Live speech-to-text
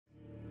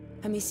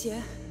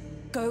Amicia,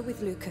 go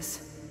with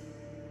Lucas.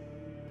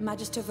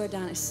 Magister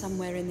Vaudin is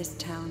somewhere in this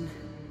town.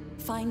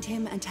 Find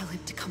him and tell him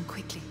to come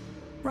quickly.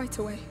 Right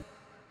away.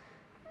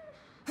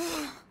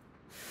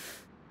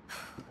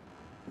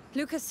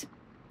 Lucas,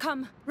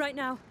 come, right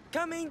now.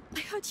 Coming!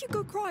 I heard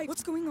Hugo cry.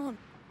 What's going on?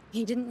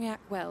 He didn't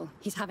react well.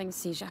 He's having a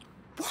seizure.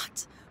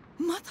 What?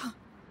 Mother!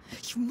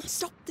 You must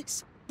stop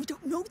this. We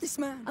don't know this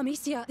man.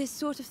 Amicia, this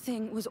sort of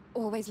thing was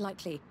always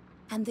likely.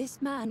 And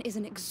this man is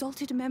an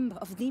exalted member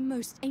of the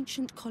most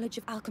ancient college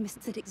of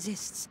alchemists that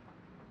exists.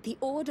 The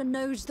Order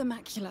knows the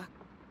macula.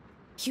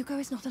 Hugo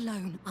is not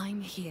alone. I'm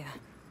here.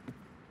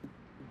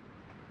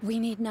 We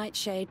need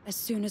Nightshade as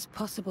soon as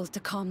possible to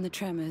calm the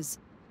tremors.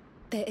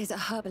 There is a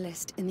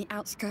herbalist in the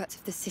outskirts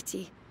of the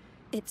city.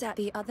 It's at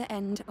the other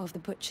end of the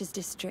Butcher's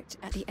District,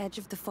 at the edge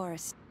of the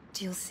forest.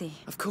 You'll see.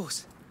 Of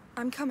course.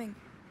 I'm coming.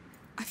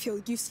 I feel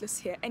useless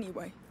here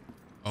anyway.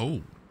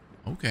 Oh,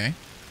 okay.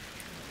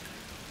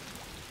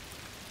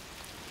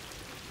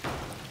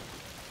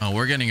 Oh,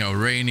 we're getting a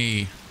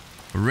rainy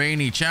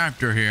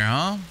chapter here,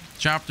 huh?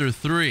 Chapter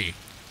 3.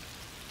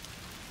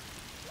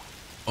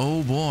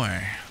 Oh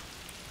boy.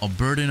 A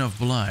burden of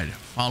blood.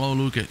 Follow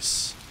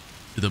Lucas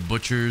to the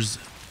Butcher's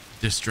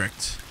District.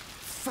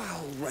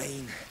 Foul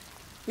rain.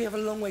 We have a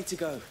long way to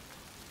go.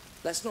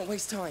 Let's not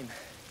waste time.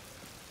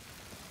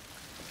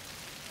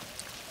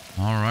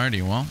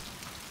 Alrighty, well.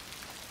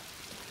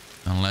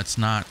 Then let's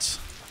not.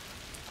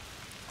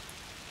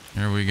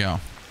 Here we go.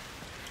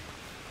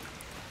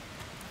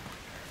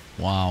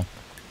 Wow.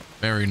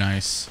 Very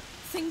nice.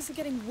 Things are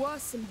getting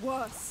worse and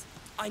worse.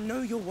 I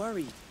know you're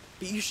worried,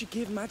 but you should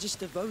give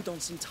Magister Vaudin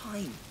some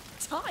time.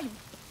 Time?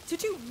 To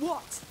do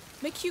what?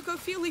 Make Hugo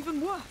feel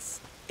even worse?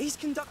 He's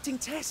conducting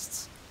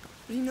tests,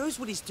 but he knows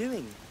what he's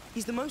doing.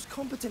 He's the most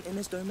competent in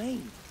his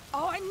domain.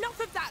 Oh, enough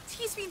of that!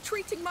 He's been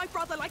treating my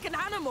brother like an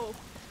animal!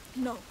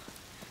 No.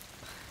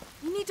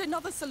 We need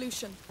another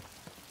solution.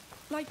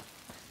 Like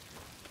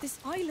this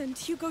island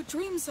Hugo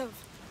dreams of.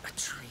 A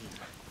dream?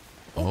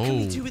 What can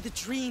we do Oh. with a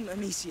dream,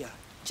 Amicia?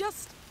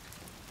 Just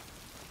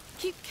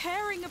keep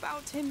caring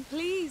about him,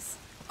 please.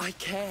 I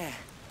care,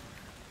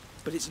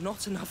 but it's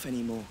not enough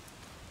anymore.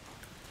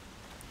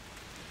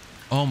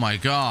 Oh my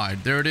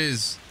god, there it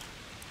is.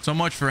 So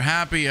much for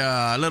happy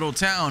little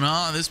town,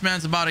 huh? This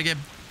man's about to get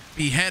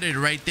beheaded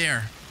right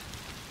there.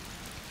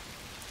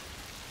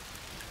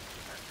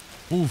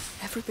 Oof.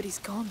 Everybody's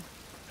gone.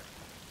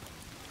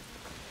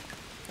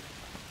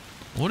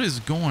 What is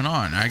going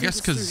on? I guess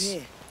think it's through because...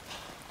 here.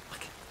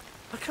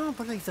 I can't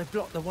believe they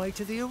blocked the way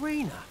to the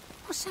arena.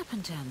 What's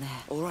happened down there?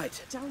 All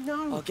right. Don't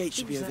know. Our gate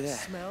should be It was over that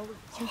there. Smell.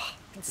 It Don't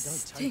take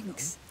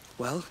stinks.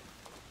 Well,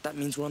 that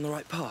means we're on the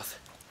right path.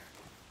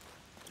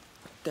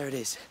 There it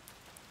is.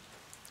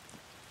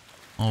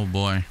 Oh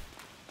boy.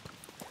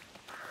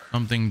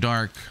 Something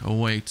dark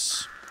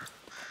awaits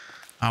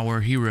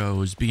our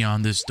heroes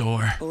beyond this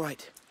door. All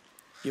right.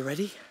 You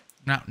ready?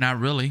 Not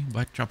really,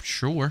 but I'm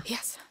sure.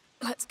 Yes,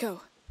 let's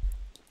go.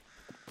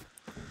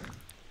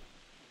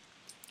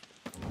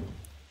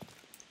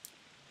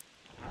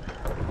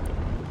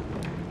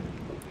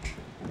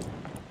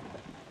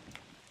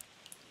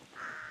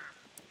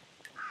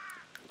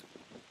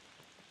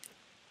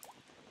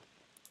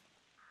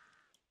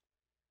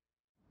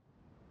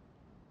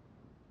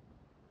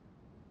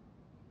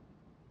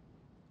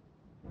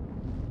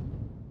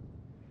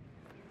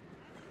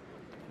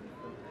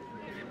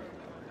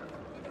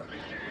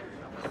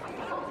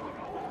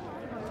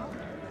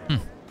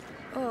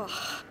 Ugh.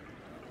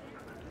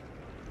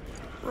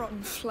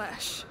 Rotten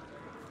flesh.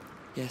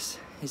 Yes,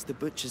 it's the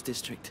Butcher's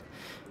District.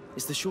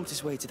 It's the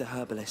shortest way to the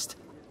herbalist.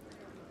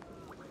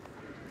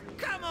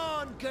 Come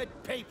on, good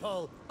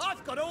people!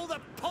 I've got all the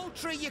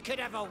poultry you could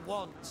ever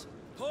want!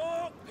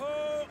 Pork,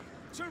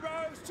 to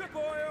roast, to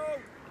boil,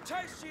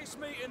 tastiest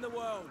meat in the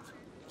world.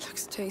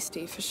 Looks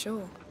tasty for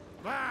sure.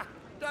 Ah,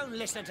 don't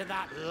listen to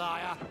that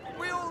liar.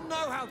 We all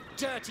know how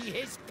dirty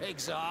his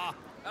pigs are.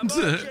 And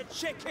mind your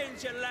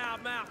chickens, you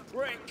loudmouth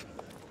prick.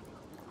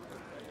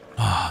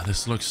 Ah,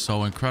 this looks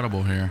so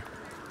incredible here.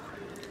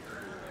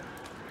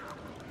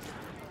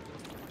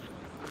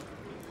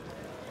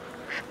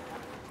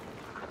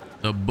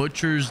 The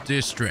Butcher's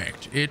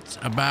District. It's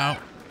about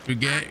to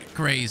get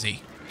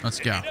crazy. Let's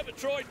go. If you never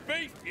tried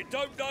beef, you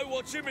don't know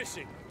what you're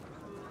missing.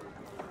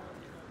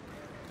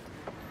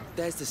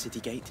 There's the city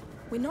gate.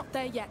 We're not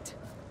there yet.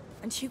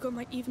 And Hugo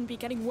might even be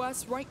getting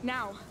worse right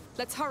now.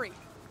 Let's hurry.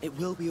 It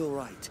will be all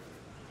right.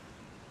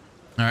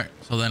 All right,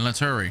 so then let's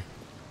hurry.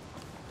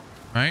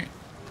 Right?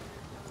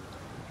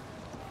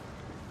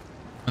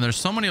 And there's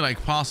so many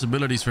like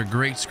possibilities for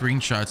great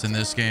screenshots in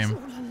this game.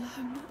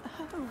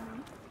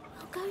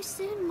 I'll go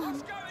soon, Mum.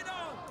 What's going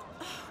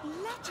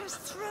on? Let us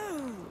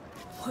through.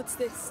 What's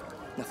this?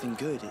 Nothing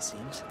good, it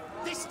seems.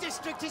 This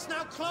district is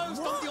now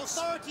closed on the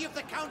authority of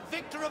the Count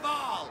Victor of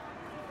Arles.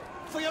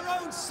 For your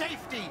own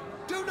safety,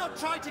 do not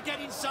try to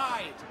get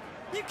inside.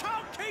 You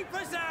can't keep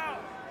us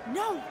out.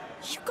 No!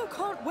 Hugo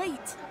can't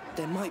wait.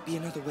 There might be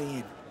another way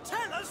in.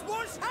 Tell us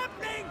what's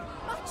happening!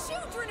 My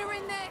children are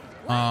in there!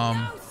 We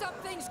know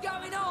something's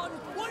going on!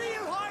 What are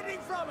you hiding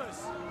from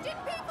us? Did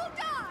people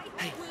die?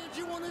 Hey, Where do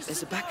you want us there's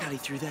to a back go? alley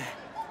through there.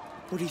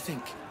 What do you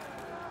think?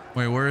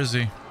 Wait, where is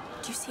he?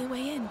 Do you see a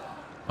way in? Wait,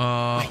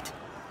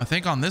 I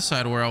think on this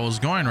side where I was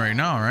going right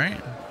now,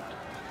 right?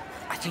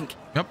 I think...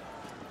 Yep.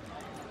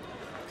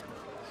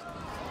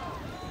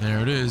 There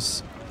it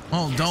is.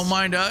 Well, don't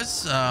mind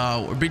us.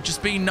 We're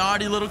just being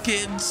naughty little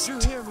kids.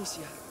 Through here,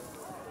 Amicia.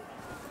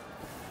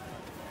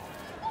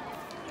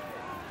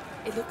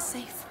 It looks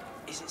safe.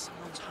 Is it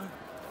someone's home?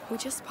 We're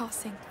just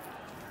passing.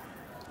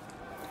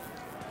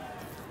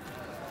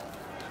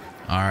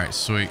 All right,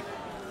 sweet.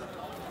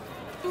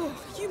 Oh,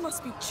 you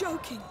must be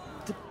joking.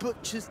 The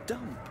butcher's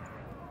dump.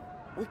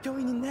 We're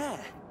going in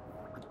there.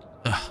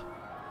 Ugh,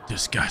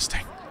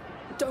 disgusting.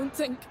 Don't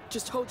think.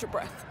 Just hold your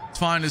breath. It's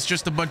fine. It's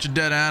just a bunch of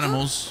dead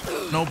animals.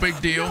 No big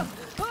deal.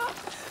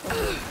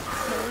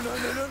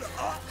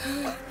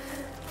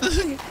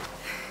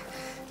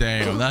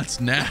 Damn,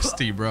 that's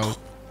nasty, bro.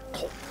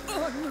 Oh,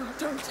 no,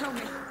 don't tell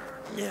me.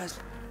 Yes.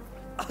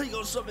 I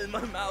got something in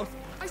my mouth.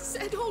 I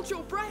said hold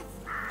your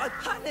breath. I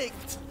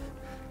panicked.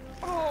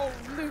 Oh,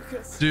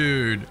 Lucas.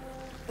 Dude.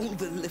 All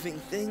the living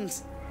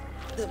things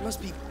that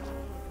must be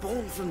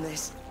born from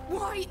this.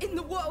 Why in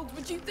the world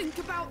would you think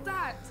about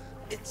that?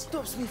 It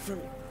stops me from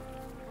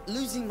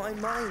losing my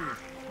mind.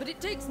 But it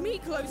takes me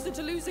closer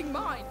to losing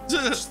mine.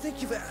 Just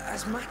think of it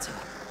as matter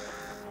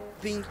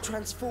being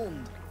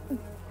transformed.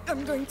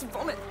 I'm going to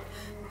vomit.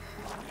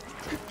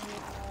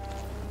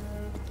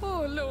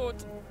 Oh, Lord.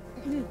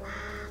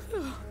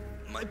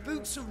 My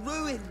boots are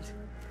ruined.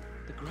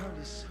 The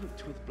ground is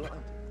soaked with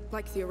blood.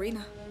 Like the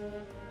arena.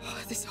 Oh,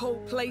 this whole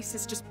place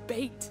is just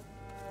bait.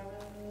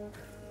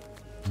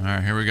 All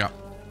right, here we go.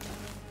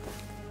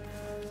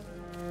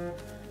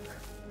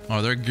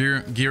 Oh, they're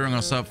gearing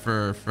us up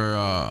for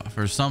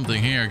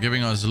something here,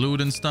 giving us loot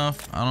and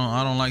stuff.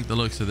 I don't like the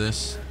looks of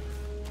this.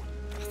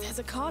 There's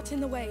a cart in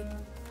the way.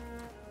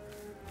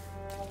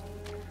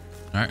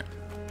 All right.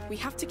 We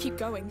have to keep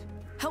going.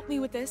 Help me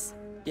with this.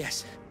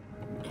 Yes.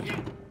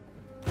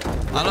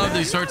 I love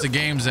these sorts of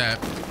games that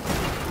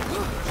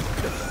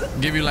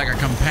give you like a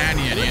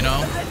companion, you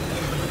know?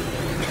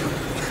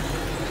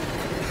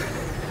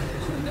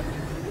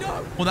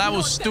 No. Well, that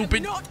was not them,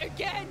 stupid. Not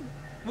again.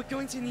 We're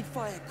going to need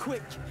fire,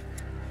 quick.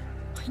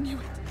 I knew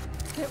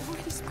it. They're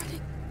already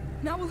spreading.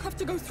 Now we'll have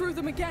to go through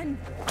them again.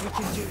 We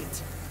can do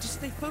it. Just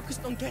stay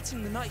focused on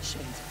getting the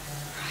nightshade.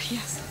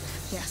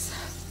 Yes. Yes.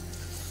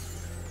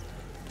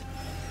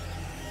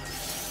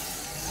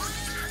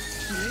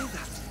 You hear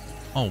that?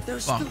 Oh, There are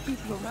fuck. still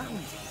people around.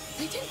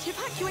 They didn't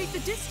evacuate the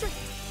district.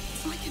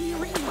 It's like in the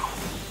arena.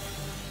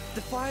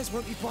 The fires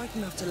won't be bright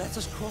enough to let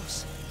us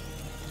cross.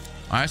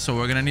 All right, so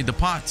we're gonna need the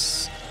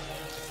pots.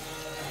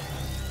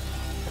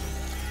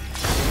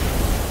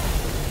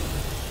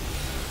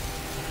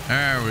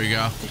 There we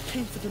go. They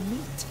came for the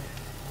meat.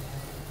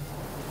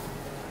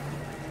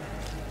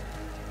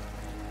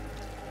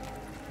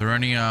 Are there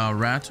any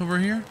rats over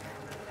here?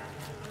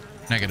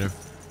 Negative.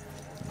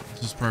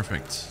 This is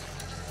perfect.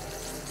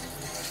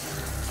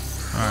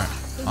 All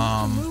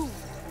right.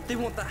 They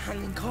want that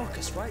hanging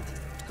carcass, right?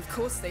 Of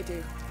course they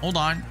do. Hold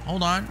on.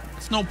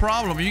 It's no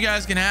problem. You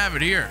guys can have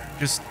it here.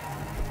 Just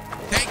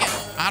take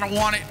it. I don't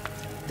want it.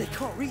 They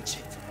can't reach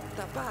it.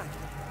 That bag.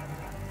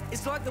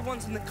 It's like the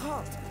ones in the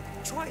cart.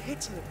 Try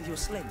hitting it with your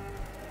sling.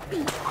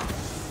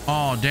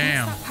 Oh,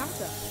 damn. What's that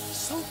powder?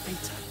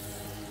 Saltpeter.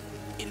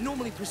 It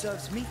normally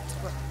preserves meat,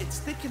 but it's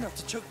thick enough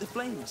to choke the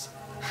flames.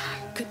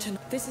 Good to know.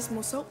 This is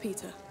more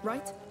saltpeter,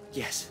 right?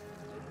 Yes,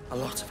 a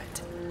lot of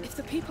it. If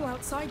the people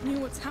outside knew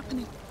what's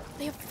happening,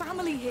 they have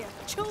family here,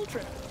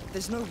 children.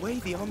 There's no way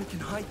the army can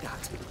hide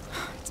that.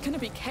 It's gonna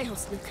be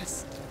chaos,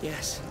 Lucas.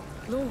 Yes.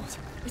 Lord,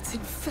 it's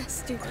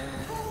infested.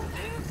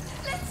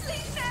 Let's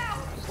leave now!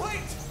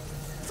 Wait!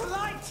 For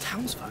light!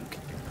 Townsfolk.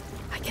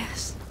 I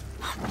guess.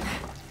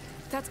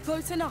 That's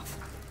close enough.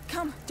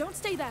 Come, don't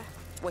stay there.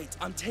 Wait,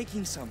 I'm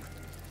taking some.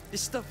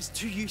 This stuff is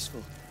too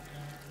useful.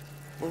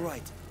 All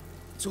right,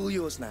 it's all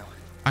yours now.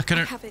 I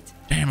couldn't. Have it.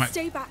 Damn it.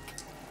 Stay back.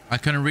 I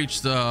couldn't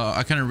reach the.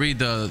 I couldn't read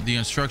the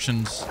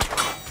instructions.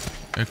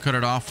 It cut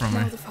it off from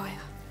Now me. the fire.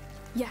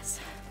 Yes.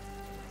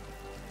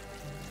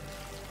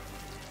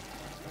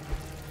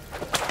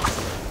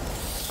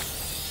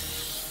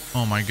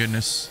 Oh my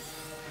goodness.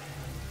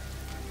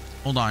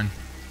 Hold on.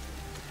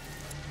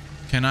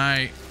 Can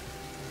I?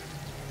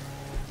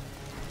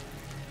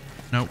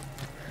 Nope.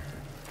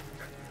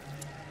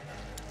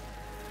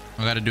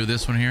 I gotta do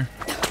this one here.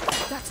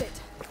 That's it.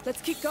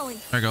 Let's keep going.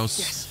 There it goes.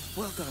 Yes,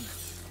 well done.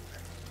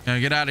 Yeah,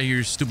 get out of here,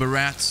 you stupid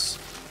rats.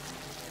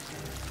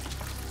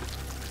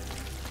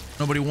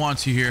 Nobody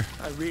wants you here.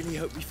 I really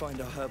hope we find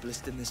our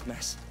herbalist in this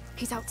mess.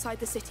 He's outside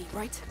the city,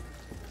 right?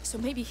 So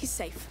maybe he's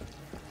safe.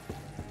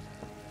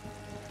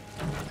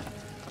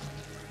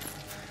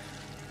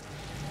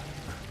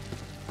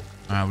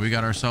 We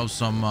got ourselves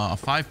some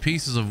 5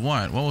 pieces of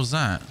what? What was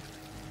that?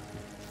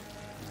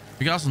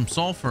 We got some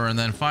sulfur and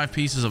then 5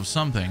 pieces of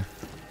something.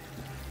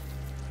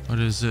 What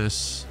is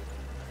this?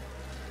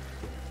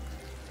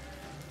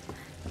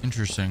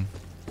 Interesting.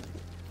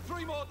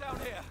 3 more down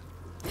here.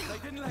 They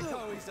didn't let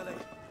go easily.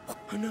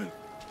 Oh no,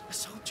 a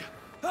soldier.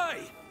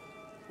 Hey!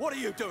 What are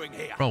you doing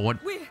here? Bro,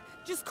 what? We're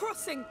just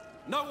crossing.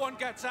 No one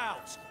gets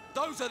out.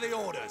 Those are the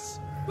orders.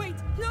 Wait,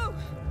 no!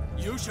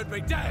 You should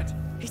be dead.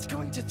 He's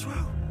going to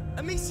throw.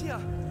 Amicia!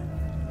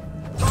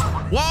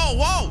 Whoa,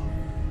 whoa!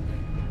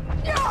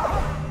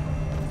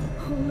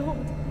 Oh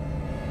Lord.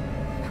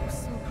 That was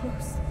so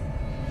close.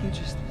 You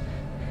just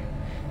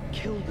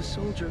killed the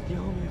soldier of the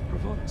army of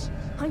Provence.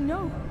 I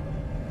know.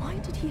 Why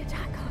did he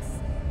attack us?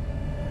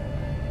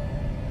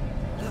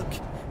 Look,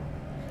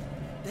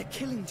 they're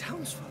killing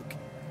townsfolk.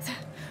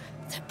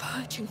 They're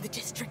purging the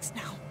districts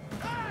now.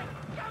 Hey!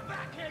 Come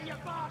back here, you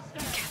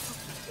bastard!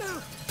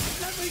 No,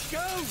 let me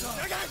go!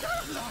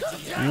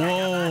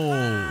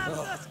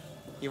 Whoa!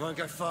 You won't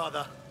go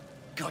farther.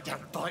 Goddamn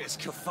biters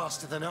kill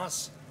faster than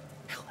us.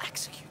 He'll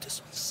execute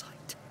us on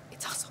sight.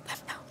 It's us or them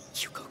now.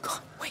 Hugo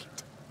can't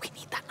wait. We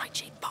need that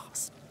nightshade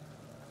pass.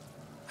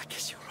 I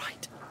guess you're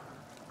right.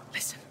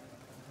 Listen,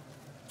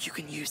 you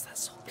can use that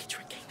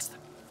saltpeter against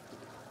them.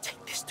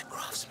 Take this to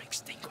Craftsman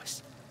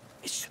Extinguish.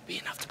 It should be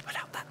enough to put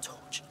out that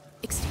torch.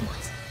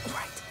 Extinguish. All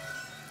right.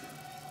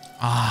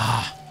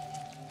 Ah.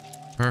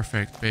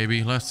 Perfect,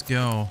 baby. Let's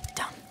go.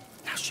 Done.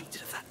 Now shoot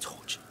it of that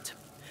torch to,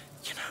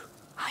 you know.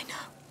 I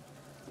know.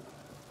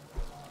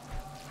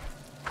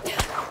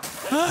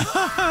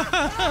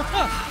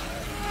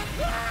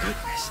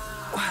 Goodness.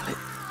 Well, it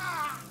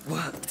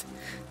worked.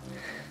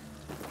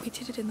 We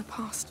did it in the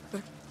past,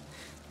 but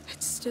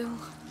it's still...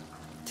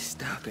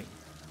 Disturbing.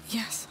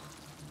 Yes.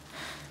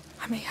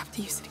 I may have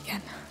to use it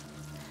again.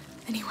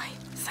 Anyway,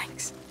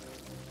 thanks.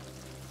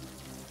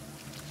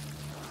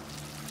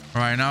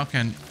 All right, now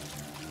can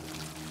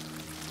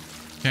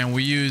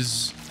we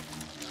use?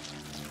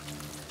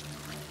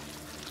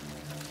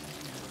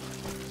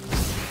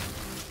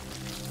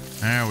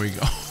 There we go.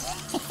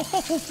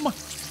 Oh my!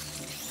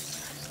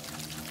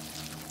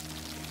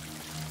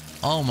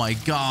 Oh my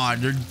God!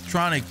 They're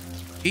trying to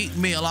eat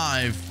me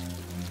alive.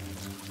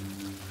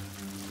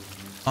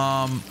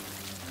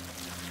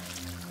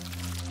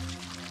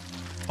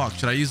 Fuck!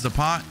 Should I use the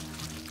pot?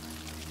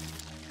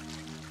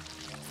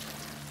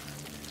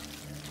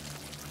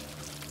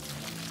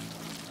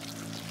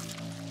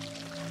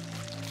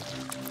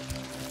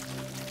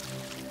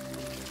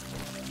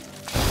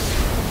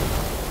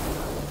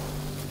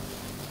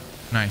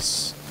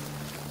 Nice.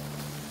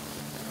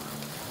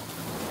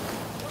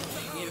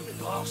 You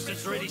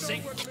bastards really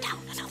think? Get down,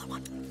 another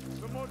one.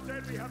 The more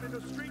dead we have in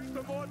the streets,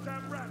 the more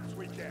damn rats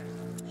we get.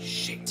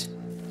 Shit.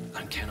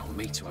 Don't count on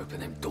me to open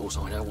them doors.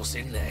 I know what's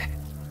in there.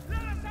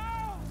 Let us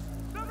out!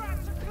 The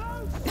rats are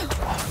close!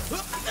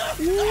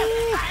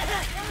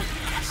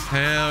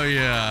 Hell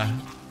yeah.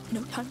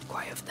 No time to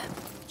cry over them.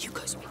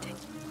 Hugo's waiting.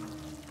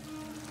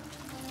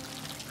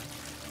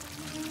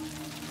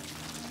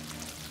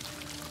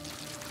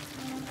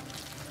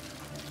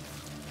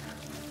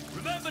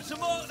 Remember to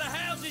mark the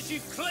houses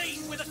you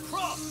clean with a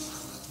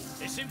cross.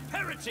 It's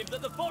imperative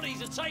that the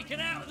bodies are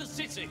taken out of the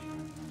city.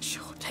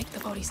 Sure, take the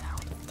bodies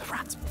out. The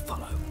rats will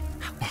follow.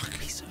 How could you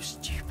be so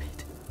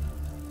stupid?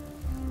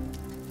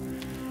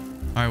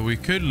 All right, we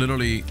could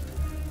literally.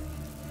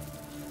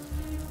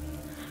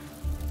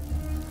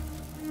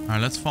 All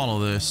right, let's follow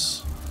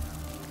this.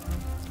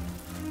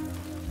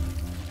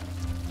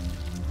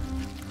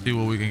 See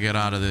what we can get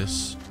out of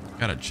this.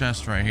 Got a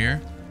chest right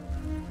here.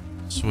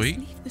 Sweet.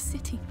 Leave the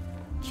city.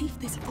 Leave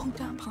this all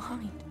down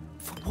behind.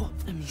 For what,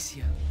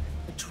 Amicia?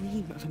 A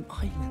dream of an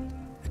island.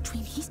 A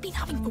dream he's been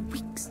having for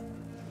weeks.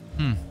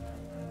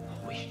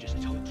 We should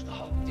just torch the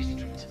whole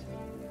district.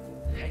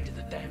 End of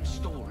the damn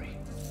story.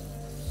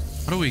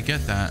 How do we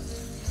get that?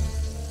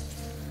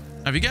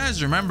 Now, if you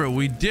guys remember,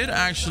 we did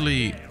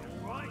actually,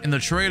 in the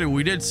trailer,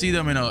 we did see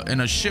them in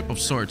a ship of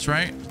sorts,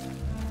 right?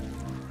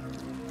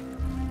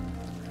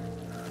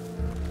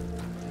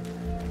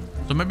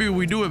 So maybe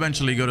we do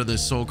eventually go to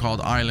this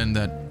so-called island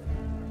that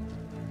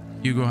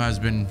Hugo has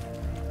been.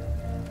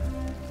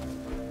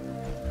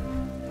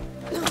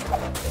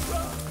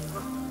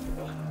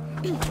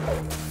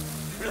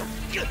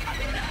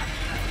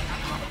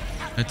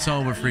 It's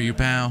over for you,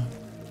 pal.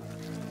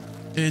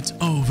 It's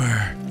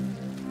over.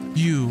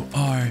 You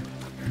are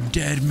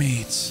dead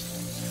meat.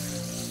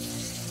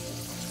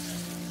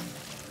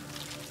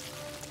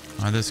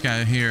 This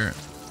guy here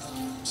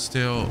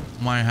still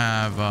might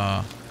have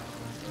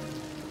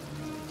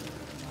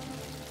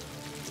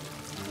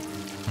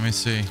let me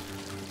see.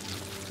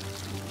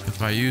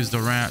 If I use the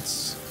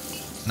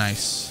rats,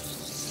 nice.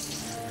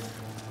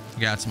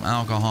 Got some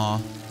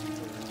alcohol.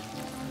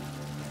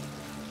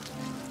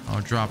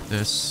 I'll drop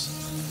this.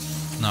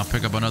 And I'll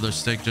pick up another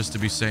stick just to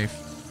be safe.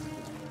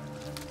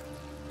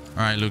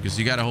 All right, Lucas,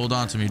 you got to hold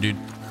on to me, dude.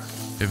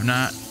 If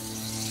not,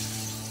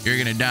 you're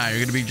going to die. You're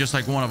going to be just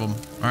like one of them.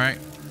 All right?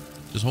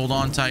 Just hold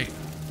on tight.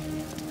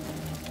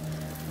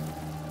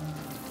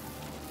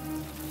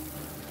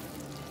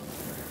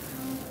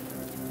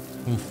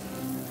 Oof.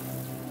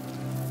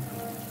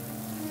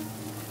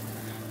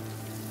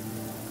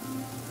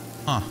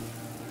 Huh.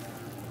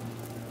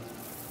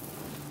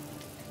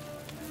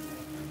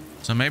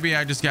 So maybe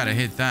I just gotta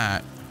hit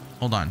that.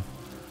 Hold on.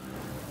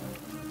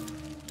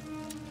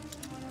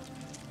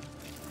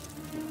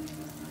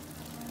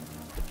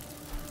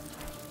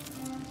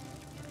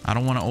 I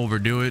don't want to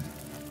overdo it.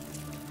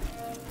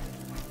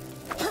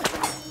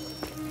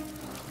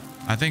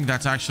 I think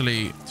that's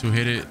actually to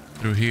hit it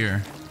through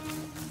here.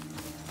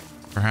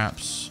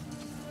 Perhaps.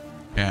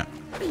 Yeah.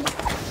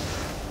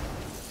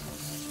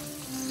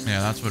 Yeah,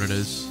 that's what it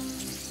is.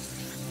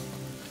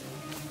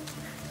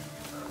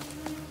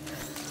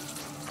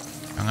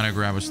 I'm gonna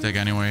grab a stick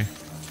anyway.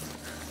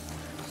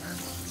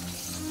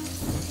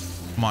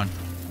 Come on.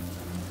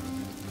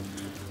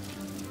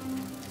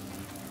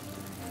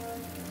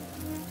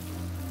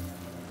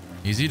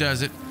 Easy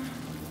does it.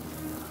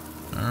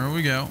 There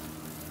we go.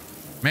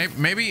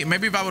 Maybe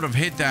if I would have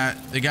hit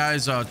that, the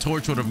guy's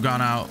torch would have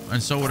gone out,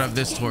 and so would have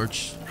this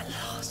torch.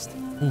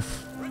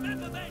 Oof.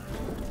 Remember then,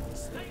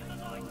 stay in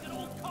the light at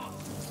all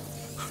costs.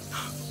 Oh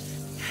no,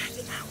 they're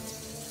heading out.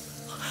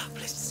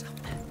 Bliss is up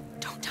there.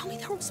 Don't tell me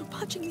they're also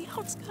purging the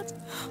outskirts.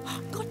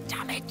 Oh, God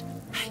damn it.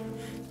 Hey,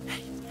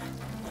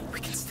 we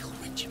can still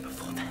reach him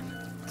before them.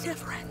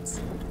 Never ends.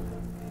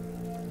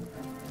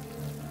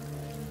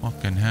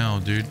 Fucking hell,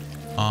 dude.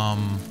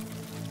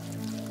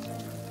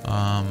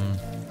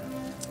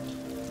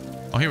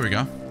 Oh, here we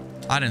go.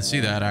 I didn't see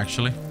that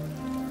actually.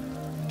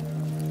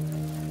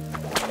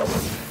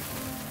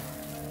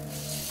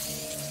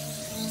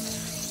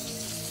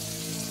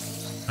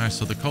 All right,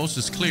 so the coast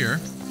is clear.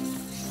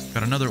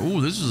 Got another.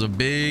 Ooh, this is a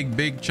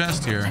big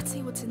chest here. Let's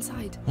see what's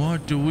inside.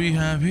 What do we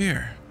have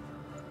here?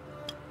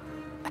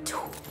 A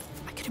tool.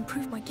 I could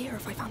improve my gear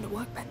if I found a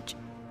workbench.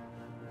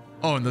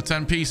 Oh, and the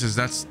 10 pieces.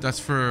 That's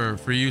for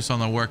use on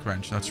the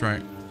workbench. That's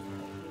right.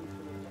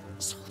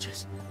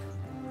 Soldiers.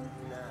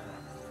 Nah,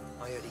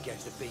 I heard he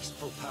gave the beast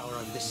full power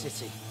over the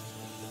city.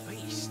 The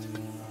beast?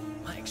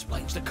 That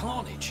explains the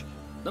carnage.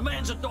 The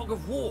man's a dog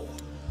of war.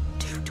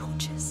 2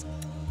 torches.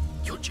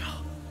 Your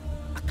jar.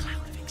 A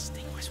cloud of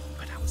extinguish will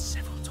put out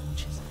several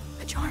torches.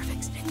 A jar of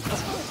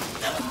extinguishers.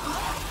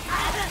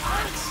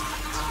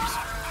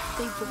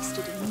 They've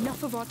wasted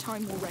enough of our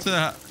time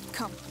already.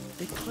 Come.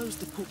 They closed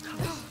the portal.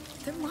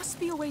 There must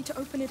be a way to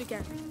open it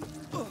again.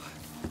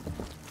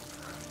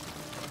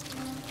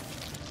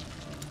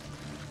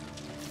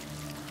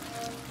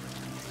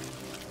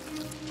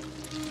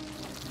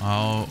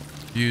 I'll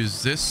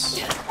use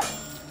this.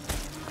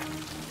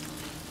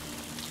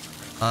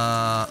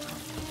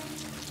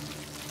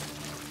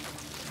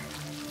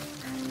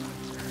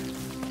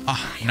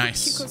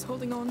 Nice. Hugo's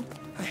holding on.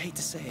 I hate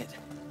to say it,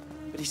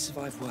 but he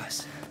survived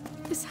worse.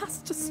 This has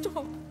to stop.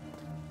 All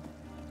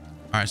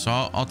right, so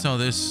I'll tell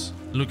this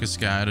Lucas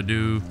guy to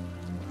do.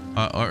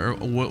 Or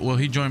will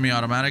he join me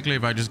automatically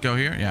if I just go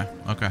here? Yeah.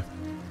 Okay.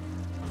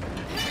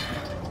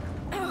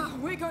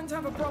 We're going to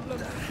have a problem.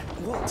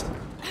 What?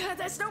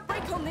 There's no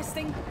brake on this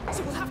thing,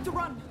 so we'll have to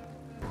run.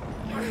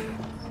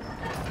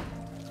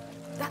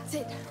 That's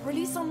it.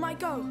 Release on my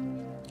go.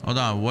 Hold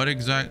on. What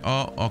exact?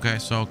 Oh, okay.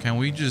 So can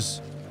we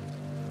just?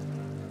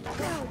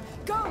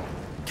 Go.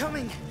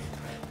 Coming.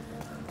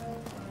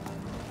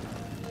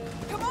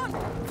 Come on,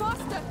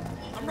 faster.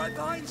 I'm right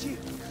behind you.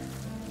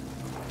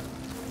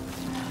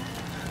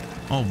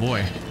 Oh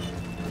boy.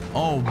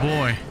 Oh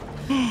boy.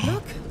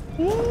 Look.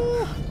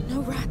 Woo.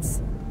 No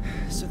rats.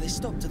 So they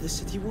stopped at the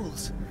city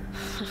walls.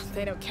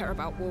 They don't care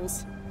about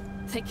walls.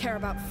 They care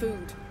about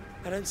food.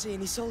 I don't see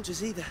any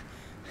soldiers either.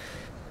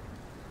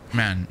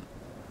 Man.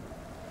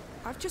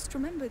 I've just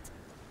remembered.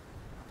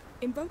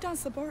 In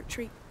Bodan's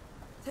laboratory,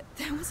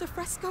 there was a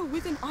fresco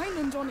with an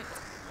island on it.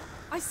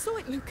 I saw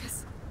it,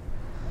 Lucas.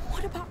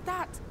 What about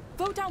that?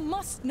 Bodan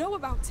must know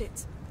about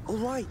it. All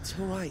right.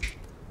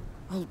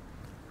 I'll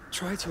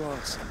try to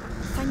ask.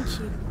 Thank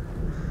you.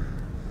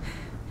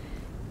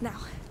 Now,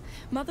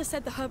 Mother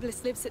said the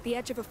herbalist lives at the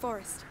edge of a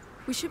forest.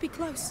 We should be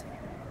close.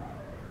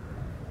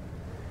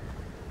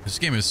 This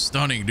game is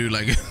stunning, dude.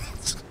 Like,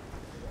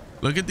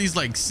 look at these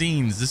like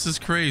scenes. This is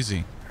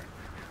crazy.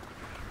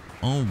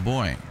 Oh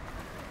boy.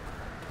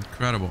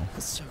 Incredible.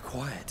 It's so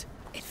quiet.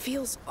 It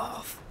feels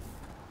off.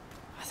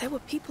 There were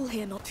people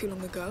here not too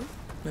long ago.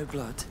 No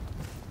blood.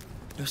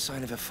 No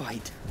sign of a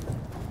fight.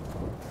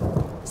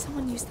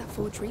 Someone used that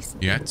forge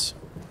recently. Yet.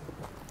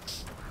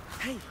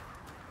 Hey,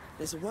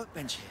 there's a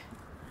workbench here.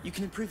 You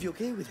can improve your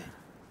gear with it.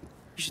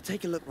 You should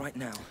take a look right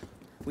now.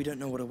 We don't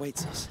know what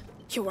awaits us.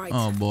 You're right.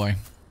 Oh boy.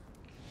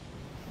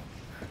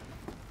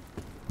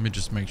 Let me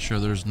just make sure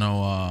there's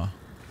no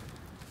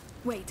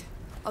Wait,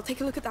 I'll take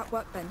a look at that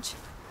workbench.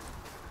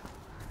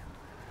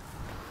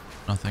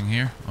 nothing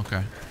here.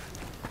 Okay.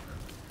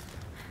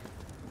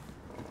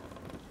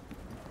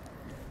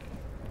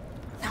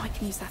 Now I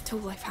can use that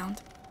tool I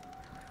found.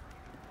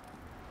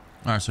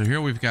 All right, so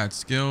here we've got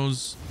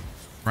skills,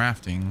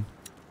 crafting,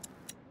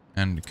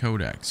 and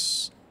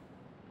codex.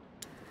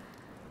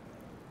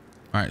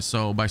 All right,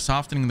 so by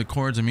softening the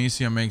cords,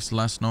 Amicia makes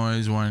less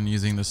noise when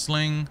using the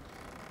sling.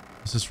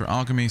 This is for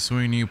alchemy.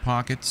 Sewing new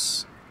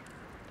pockets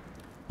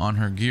on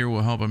her gear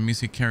will help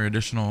Amicia carry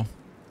additional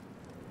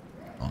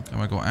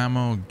chemical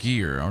ammo,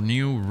 gear. Our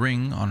new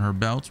ring on her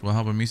belt will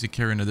help Amicia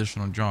carry an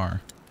additional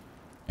jar.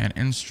 And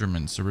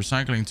instruments. The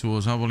recycling tool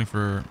is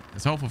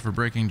helpful for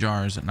breaking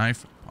jars. A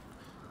knife,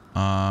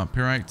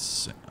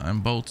 pyrites,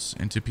 and bolts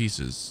into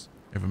pieces.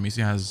 If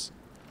Amicia has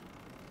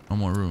no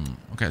more room.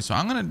 Okay, so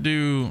I'm gonna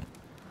do.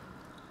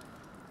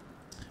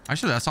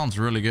 Actually, that sounds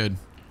really good.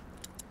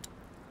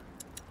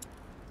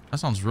 That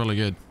sounds really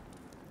good.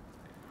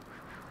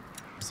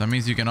 So that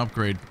means you can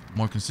upgrade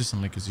more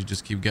consistently because you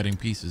just keep getting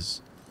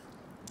pieces.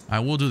 I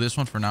will do this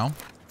one for now.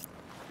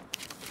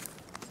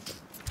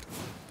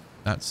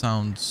 That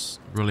sounds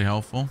really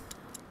helpful.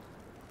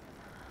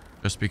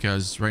 Just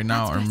because right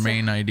now our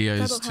main idea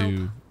is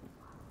to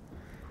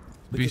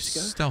be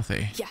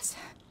stealthy. Yes,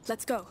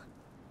 let's go.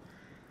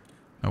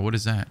 Oh, what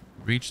is that?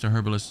 Reach the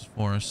herbalist's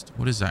forest.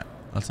 What is that?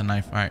 That's a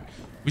knife. All right.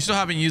 We still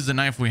haven't used the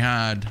knife we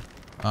had.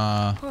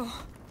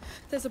 Oh,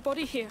 there's a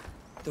body here.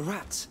 The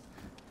rats.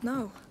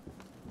 No.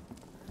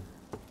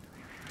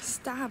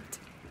 Stabbed.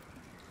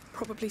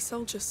 Probably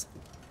soldiers.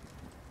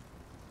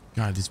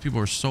 God, these people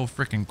are so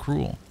freaking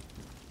cruel.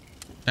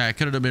 Yeah, it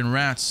could have been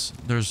rats.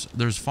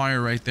 There's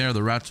fire right there.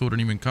 The rats wouldn't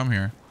even come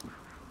here.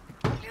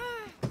 Come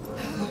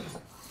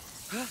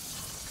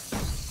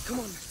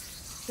on.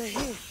 They're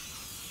here.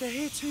 They're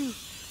here too.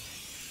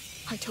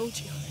 I told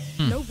you.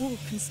 No wall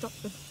can stop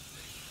them.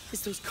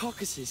 It's those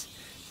carcasses.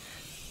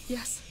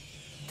 Yes.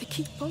 They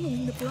keep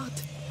following the blood.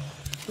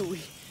 But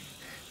we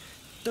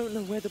don't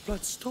know where the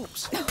blood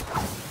stops.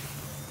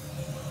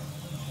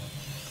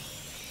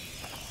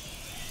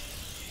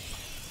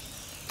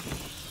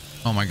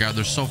 Oh my God,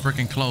 they're so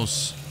freaking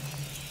close.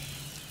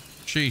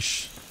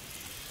 Sheesh.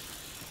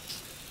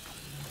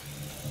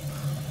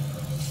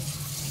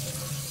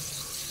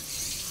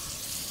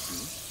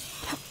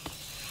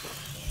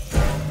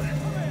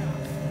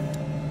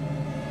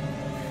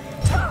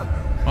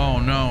 Oh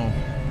no.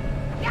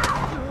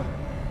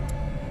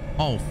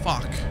 Oh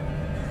fuck.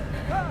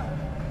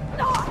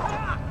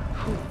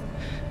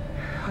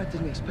 I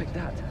didn't expect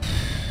that.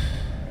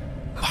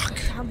 Fuck.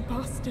 Damn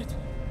bastard.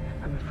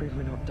 I'm afraid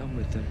we're not done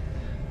with them.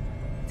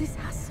 This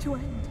has to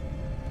end.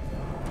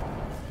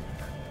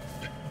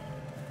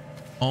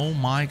 Oh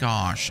my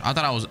gosh. I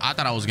thought I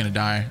was gonna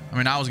die. I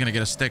mean, I was gonna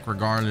get a stick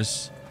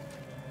regardless.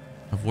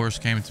 If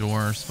worst came to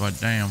worst, but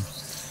damn.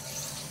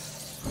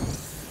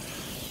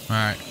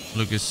 Alright,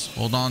 Lucas,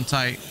 hold on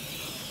tight.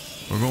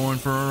 We're going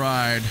for a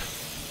ride.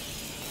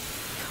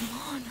 Come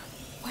on.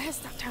 Where's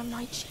that damn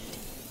nightshade?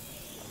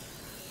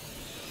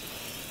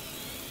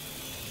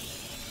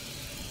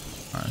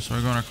 Alright, so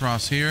we're going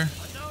across here.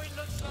 I know it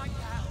looks like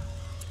hell,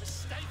 but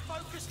stay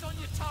focused on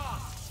your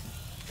tasks.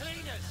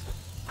 Cleaners.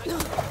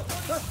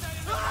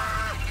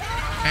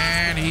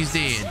 And he's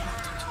dead.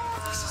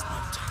 This is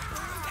not time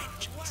for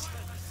vengeance.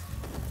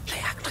 They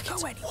act like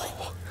it's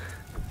war.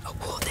 A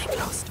war they've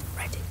lost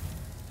already.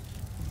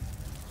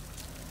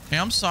 Hey,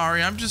 I'm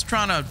sorry. I'm just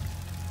trying to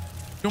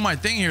do my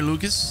thing here,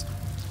 Lucas.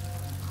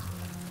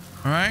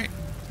 All right.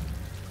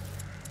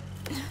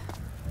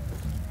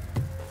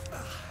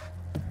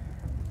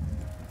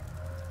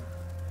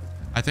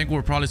 I think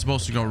we're probably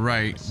supposed to go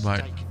right,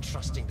 but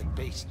Trusting the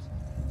beast.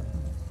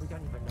 We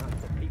don't even know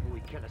if the people we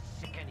kill are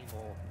sick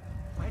anymore.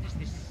 Where does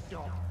this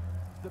stop?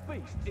 The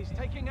beast is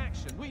taking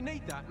action. We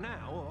need that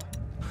now,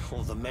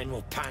 All the men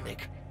will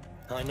panic.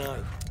 I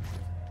know.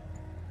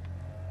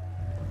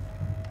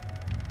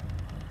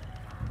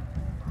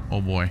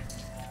 oh boy.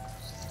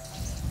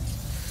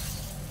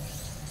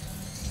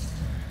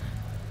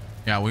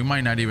 Yeah, we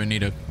might not even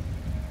need a.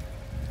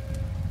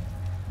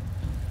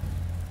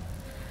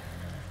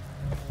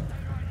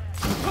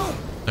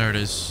 There it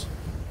is.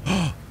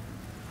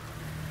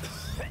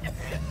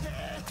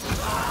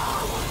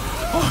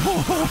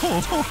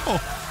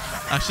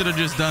 I should have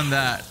just done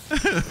that.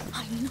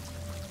 I know.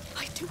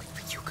 I do it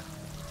for Hugo.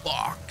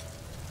 Fuck.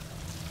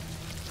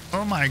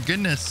 Oh my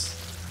goodness.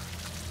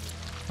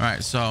 All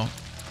right, so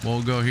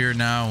we'll go here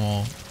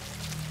now.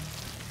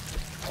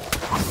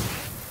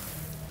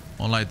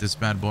 We'll light this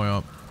bad boy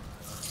up.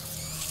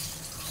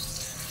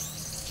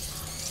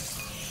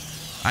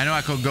 I know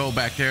I could go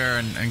back there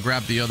and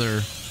grab the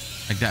other,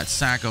 like that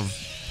sack of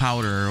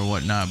powder or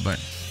whatnot, but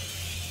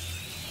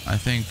I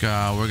think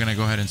we're gonna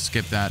go ahead and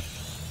skip that.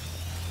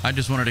 I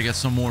just wanted to get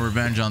some more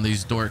revenge on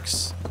these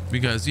dorks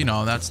because, you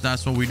know,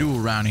 that's what we do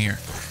around here.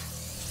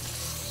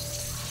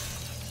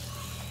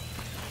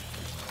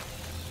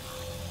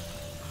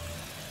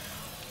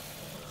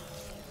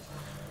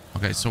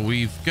 Okay, so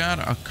we've got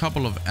a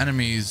couple of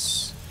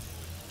enemies,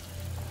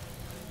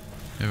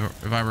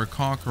 if I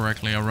recall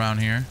correctly, around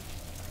here.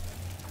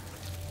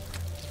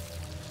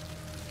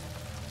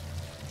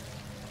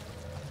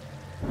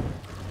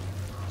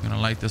 Gonna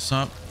light this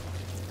up.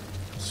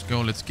 Let's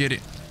go, let's get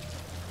it.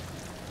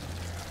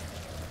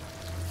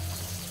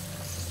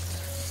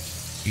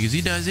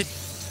 Easy does it.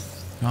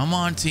 Come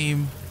on,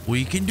 team.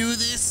 We can do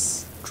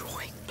this.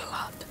 Drawing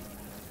blood.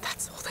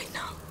 That's all they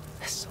know.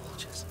 They're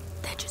soldiers.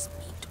 They're just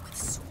meat with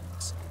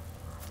swords.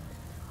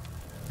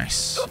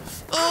 Nice.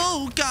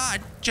 Oh,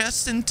 God.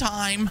 Just in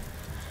time.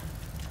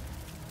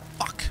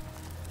 Fuck.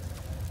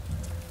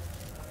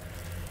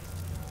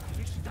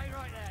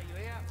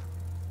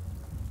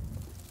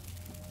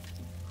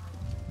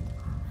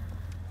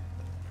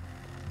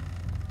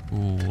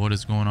 what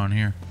is going on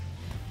here.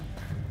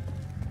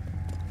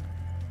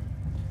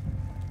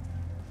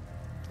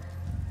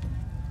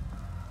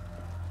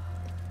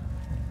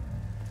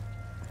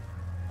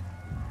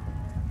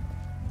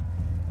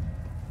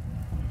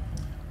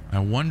 I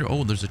wonder.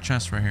 Oh, there's a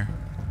chest right here.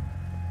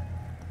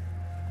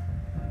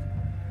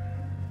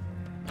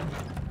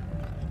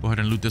 Go ahead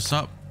and loot this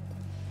up.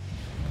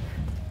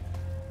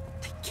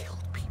 They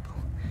killed people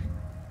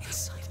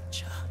inside a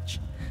church.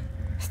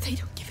 They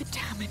don't give a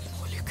damn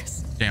anymore,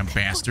 Lucas. Damn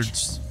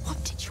bastards.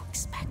 What did you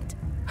expect?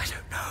 I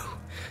don't know.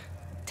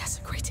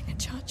 Desecrating a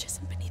church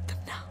isn't beneath them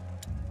now.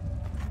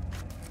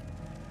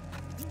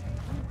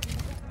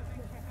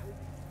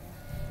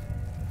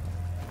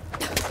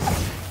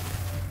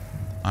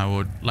 I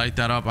would light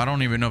that up. I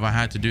don't even know if I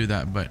had to do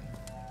that, but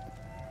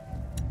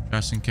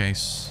just in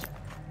case.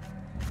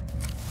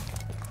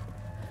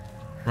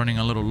 Running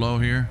a little low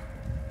here.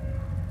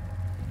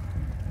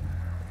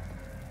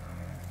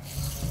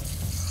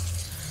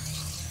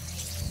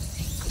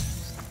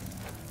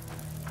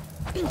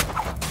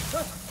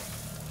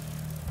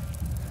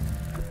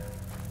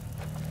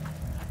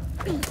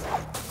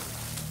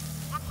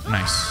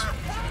 Nice.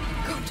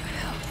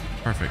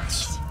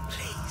 Perfect.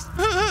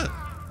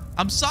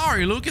 I'm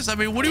sorry, Lucas. I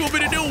mean, what do you want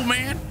me to do,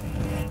 man?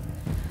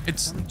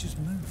 It's... Can we just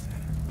move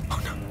there? Oh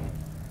no.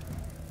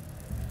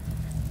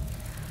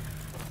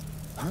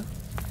 Huh?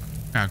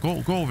 Yeah,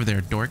 go over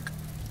there, dork.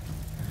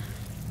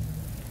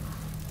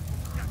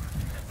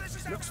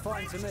 Looks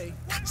fine to me.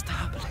 That's the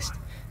herbalist.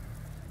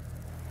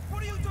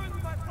 What are you doing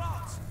with my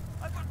plants?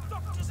 I've got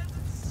doctors and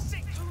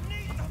sick who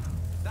need them.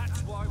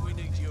 That's why we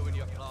need you and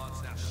your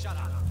plants. Now shut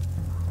up.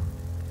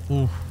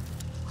 Ooh.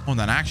 Well,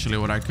 then actually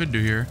what I could do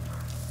here.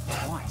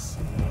 Twice.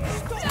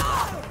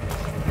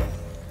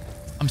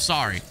 I'm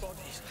sorry.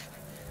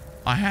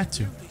 I had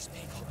to. These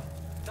people.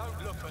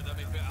 Don't look at them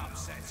if it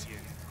upsets you.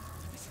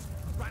 This is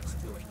Rat's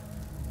doing.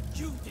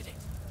 You did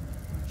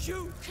it.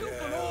 You killed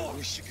them all. I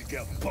wish you could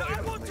get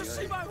I want to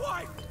see my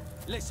wife.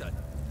 Listen,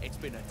 it's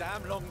been a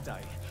damn long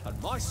day,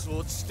 and my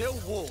sword's still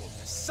warm.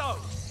 So,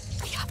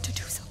 We have to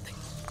do something.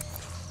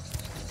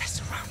 They're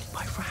surrounded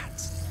by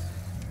rats.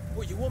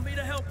 Well, you want me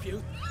to help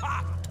you?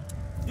 Ha!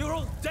 You're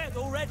all dead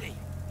already.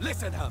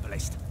 listen,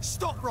 herbalist.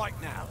 Stop right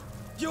now.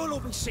 You'll all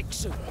be sick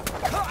soon.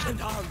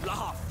 And I'll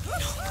laugh.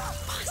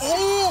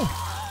 Oh!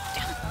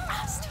 Damn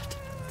bastard.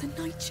 The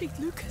Nightshade,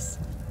 Lucas.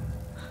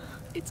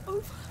 It's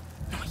over.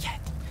 Not yet.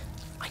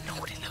 I know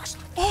what it looks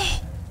like.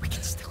 Oh! We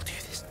can still do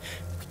this.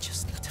 We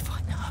just need to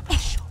find the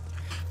herbalist shop.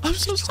 I'm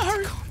so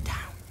sorry. Calm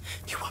down.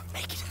 You won't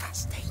make it in that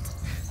state.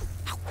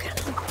 How can I?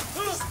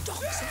 These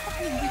dogs are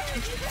only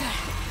weakened there.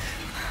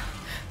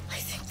 I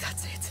think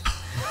that's it.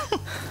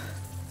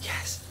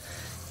 Yes.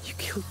 You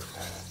killed them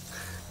all.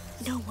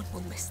 No one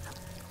will miss them.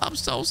 I'm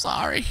so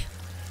sorry.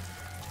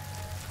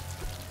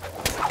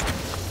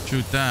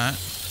 Shoot that.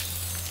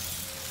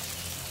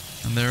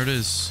 And there it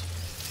is.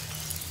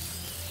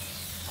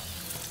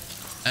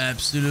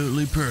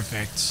 Absolutely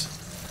perfect.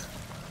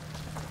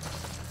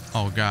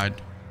 Oh God.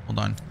 Hold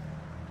on.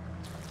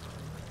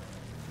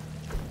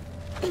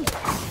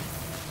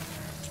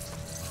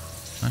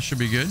 That should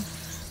be good.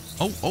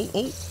 Oh, oh,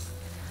 oh.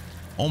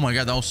 Oh my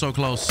God, that was so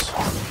close.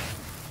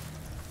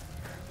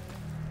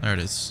 There it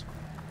is.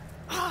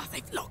 Ah,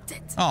 they've locked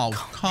it. Oh,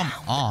 come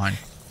on.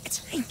 It's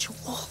an ancient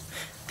wall.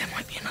 There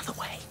might be another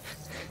way.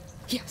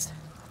 Yes,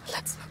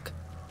 let's look.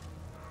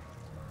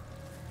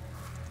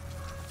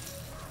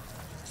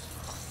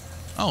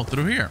 Oh,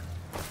 through here.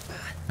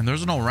 And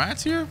there's no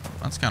rats here?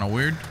 That's kind of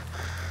weird.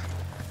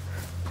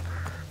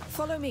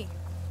 Follow me.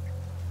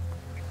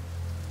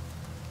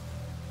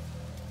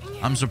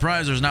 I'm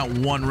surprised there's not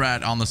one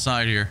rat on the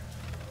side here.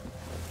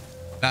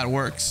 That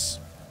works.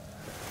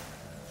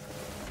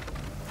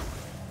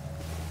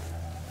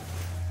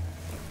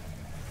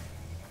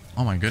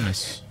 Oh my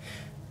goodness.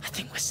 I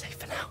think we're safe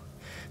for now.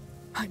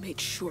 I made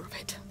sure of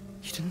it.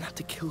 You didn't have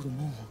to kill them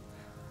all.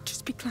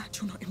 Just be glad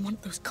you're not in one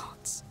of those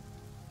carts.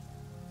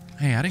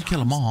 Hey, I didn't kill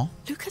them all.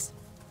 Lucas,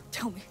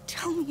 tell me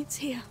it's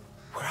here.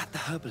 We're at the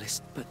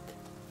herbalist, but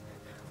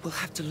we'll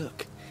have to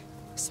look.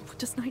 So what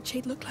does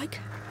Nightshade look like?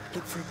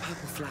 Look for a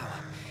purple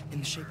flower in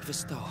the shape of a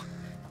star.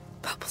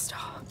 Purple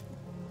star.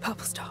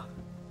 Purple star.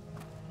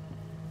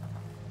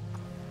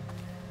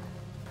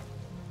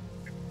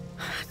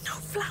 No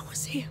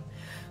flowers here.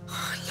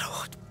 Oh,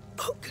 Lord,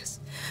 focus.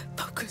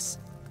 Focus.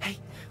 Hey,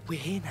 we're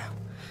here now.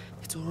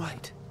 It's all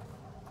right.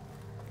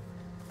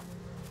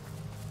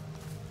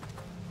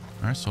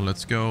 All right, so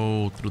let's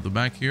go through the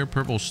back here.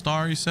 Purple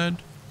star, you said?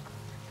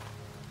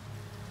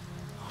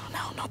 Oh,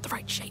 no, not the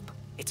right shape.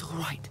 It's all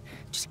right.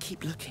 Just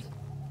keep looking.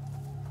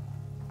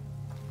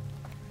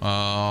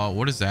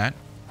 What is that?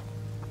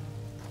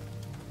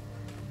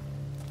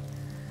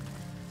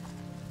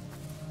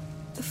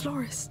 The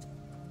florist.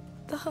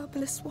 The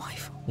herbalist's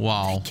wife.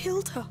 Wow. They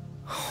killed her.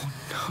 Oh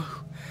no.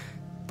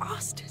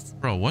 Bastards.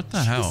 Bro, what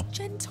the She hell? was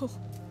gentle.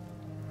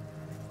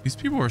 These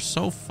people are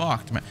so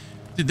fucked, man.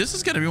 Dude, this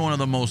is gonna be one of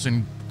the most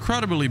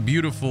incredibly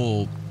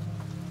beautiful,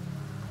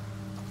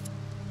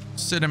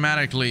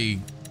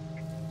 cinematically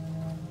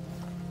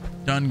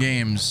done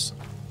games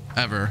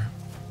ever.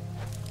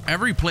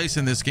 Every place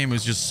in this game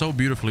is just so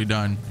beautifully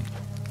done.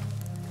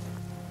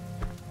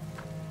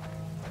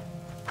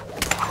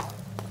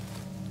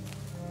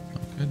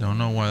 Okay, don't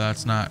know why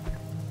that's not.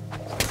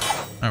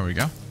 There we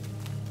go.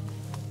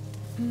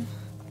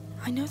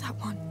 I know that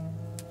one.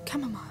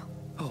 Chamomile.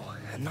 Oh,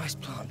 a nice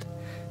plant.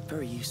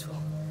 Very useful.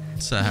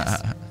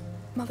 Yes.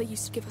 Mother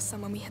used to give us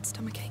some when we had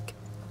stomachache.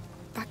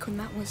 Back when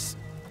that was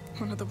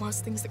one of the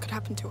worst things that could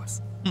happen to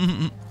us.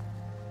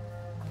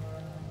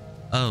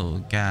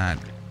 Oh, God.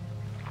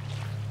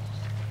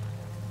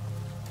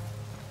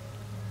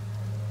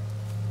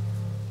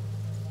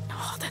 No,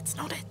 that's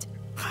not it.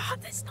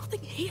 There's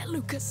nothing here,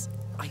 Lucas.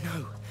 I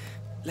know.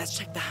 Let's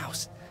check the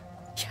house.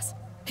 Yes,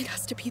 it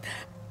has to be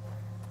there.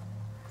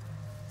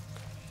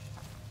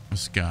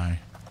 This guy.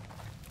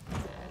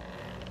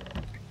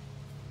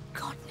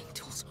 Gardening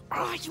tools.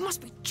 You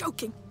must be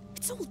joking.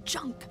 It's all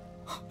junk.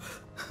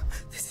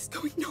 This is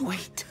going nowhere.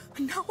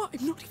 And now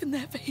I'm not even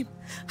there for him.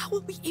 How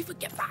will we ever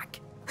get back?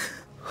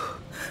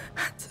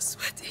 Hands are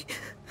sweaty.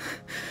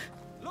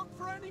 Look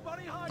for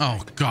anybody hiding.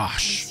 Oh,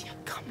 gosh. Amicia,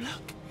 come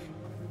look.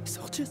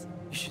 Soldiers,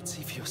 you should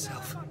see for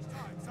yourself.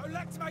 So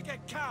let's make it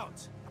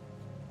count.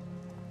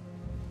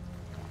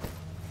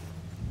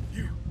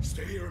 You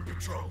stay here and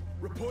patrol.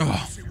 Report if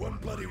you see one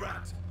bloody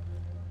rat.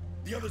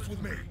 The others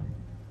with me.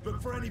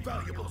 Look for any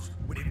valuables.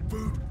 We need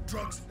food,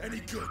 drugs, any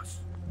goods.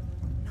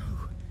 No.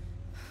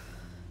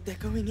 They're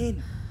going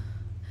in.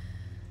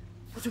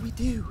 What do we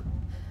do?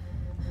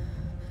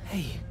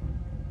 Hey.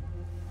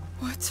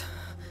 What?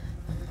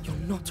 You're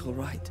not all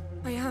right.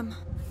 I am.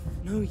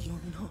 No, you're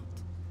not.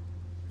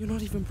 You're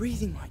not even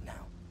breathing right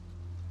now.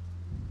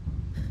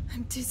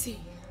 I'm dizzy.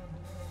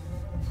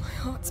 My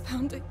heart's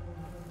pounding.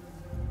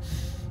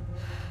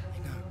 I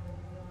know.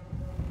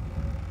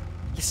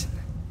 Listen.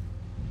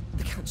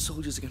 The Count's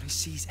soldiers are going to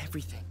seize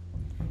everything.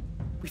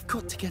 We've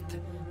got to get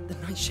the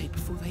nightshade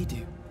before they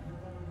do.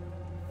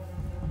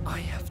 I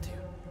have to.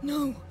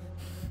 No.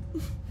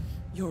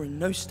 You're in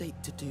no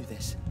state to do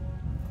this.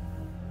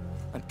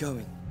 I'm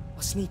going.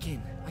 I'll sneak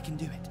in. I can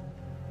do it.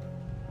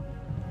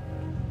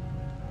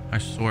 I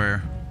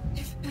swear.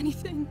 If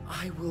anything...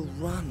 I will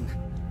run.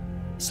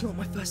 It's not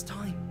my first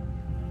time.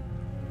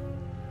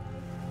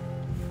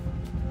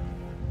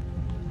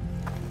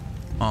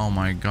 Oh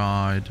my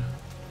God.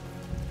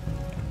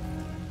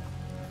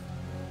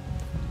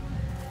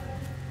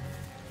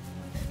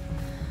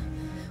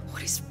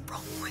 What is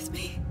wrong with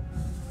me?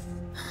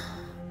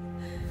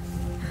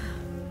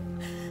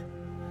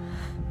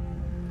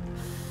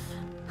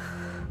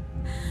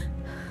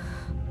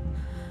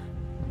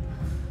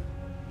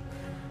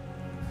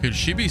 Could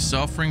she be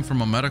suffering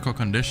from a medical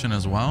condition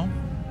as well?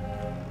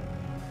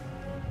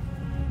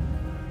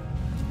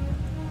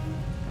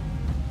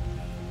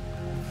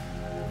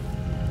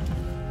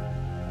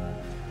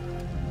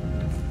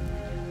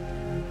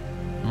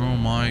 Oh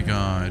my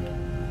God.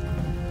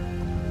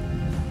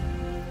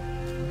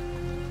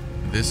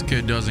 This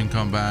kid doesn't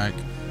come back.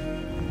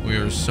 We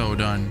are so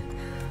done.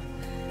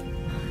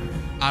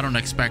 I don't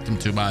expect him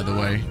to, by the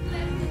way.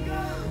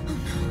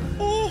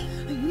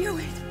 I knew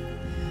it.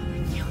 I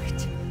knew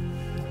it.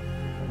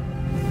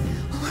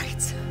 All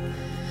right.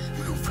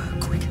 Move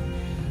quick.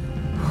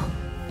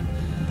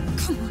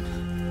 Come on.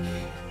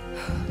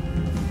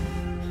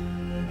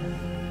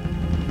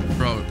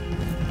 Bro.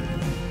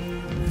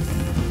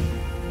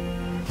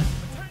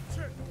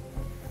 Attention!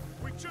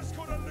 We just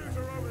got a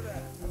looter over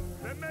there.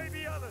 There may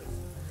be others.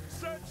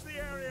 Search the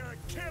area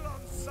and kill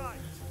on sight.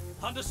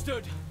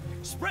 Understood.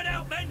 Spread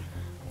out, men.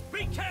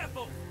 Be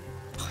careful.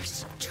 Oh,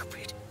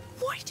 stupid.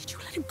 Why did you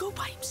let him go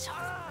by himself?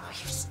 Oh,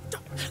 you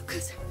stop,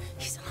 Lucas.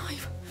 He's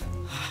alive.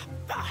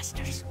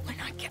 Bastards, when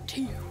I get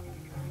to you.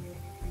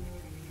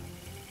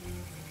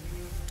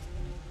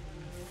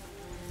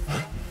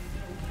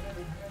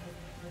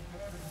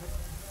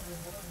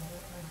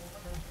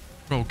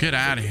 Bro, get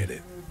out of here.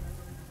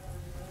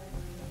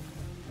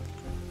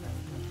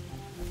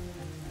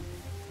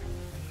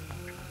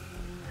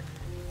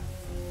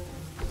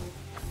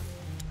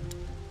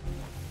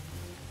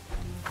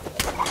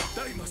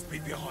 They must be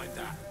behind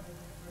that.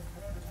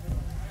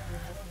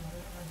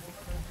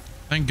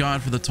 Thank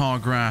God for the tall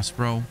grass,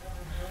 bro.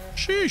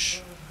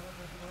 Sheesh.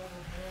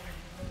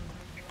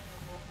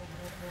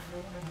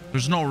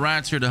 There's no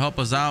rats here to help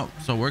us out,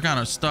 so we're kind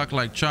of stuck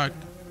like Chuck.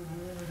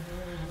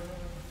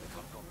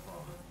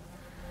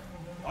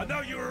 I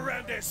know you're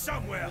around there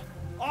somewhere.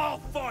 I'll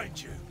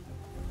find you.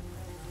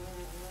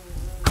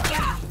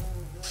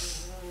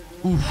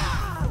 Ooh.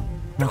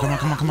 Come on, come on,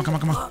 come on, come on, come on,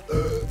 come on.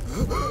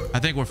 I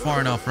think we're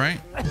far enough, right?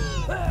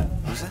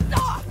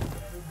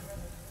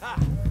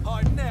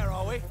 Hiding there,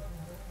 are we?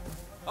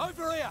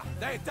 Over here.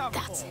 They're done for.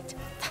 That's it.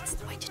 That's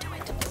the way to do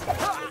it.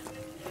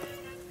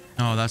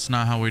 No, that's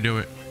not how we do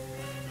it.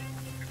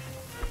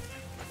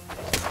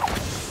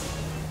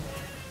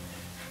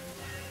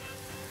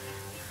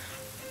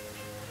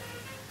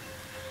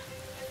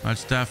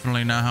 That's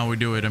definitely not how we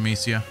do it,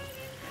 Amicia.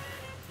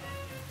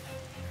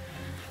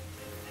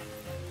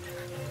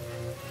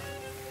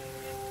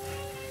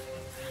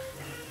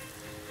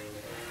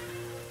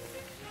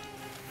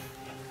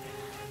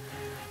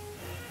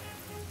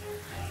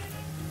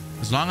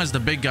 As long as the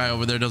big guy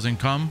over there doesn't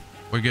come,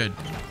 we're good.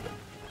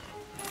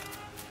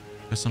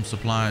 Get some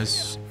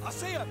supplies. I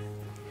see him.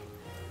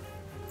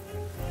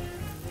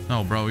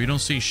 No, bro, you don't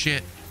see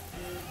shit.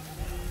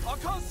 I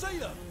can't see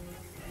them.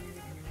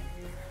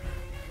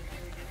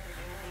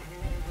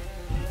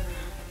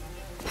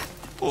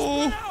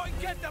 Oh. Get out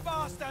and get the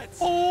bastards.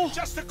 Oh.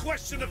 Just a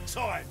question of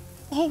time.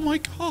 Oh my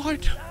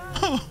god.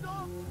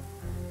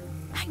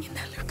 Hang in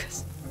there,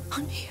 Lucas.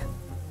 I'm here.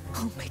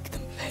 I'll make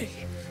them pay.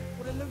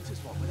 What a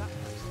looters want with that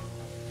place.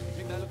 You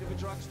think they're looking for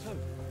drugs too?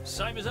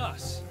 Same as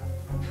us.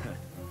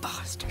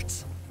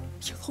 Bastards.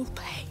 You'll all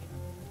pay.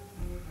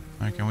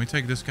 All right, can we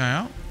take this guy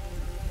out?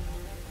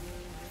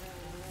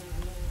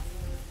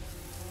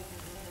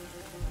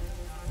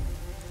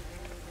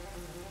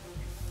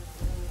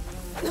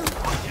 You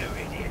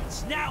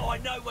idiots. Now I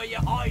know where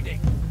you're hiding.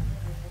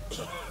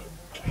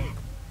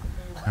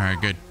 All right,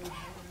 good.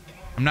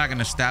 I'm not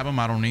gonna stab him.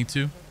 I don't need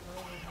to.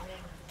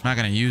 I'm not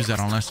gonna use that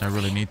unless I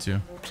really need to.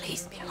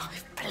 Please be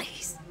alive,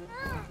 please.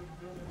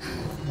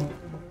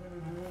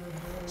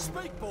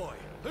 Speak, boy.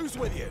 Who's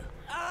with you?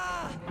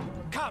 Ah!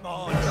 Come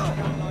on.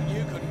 Like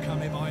you couldn't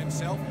come here by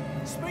himself.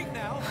 Speak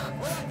now.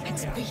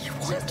 It's me you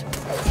want.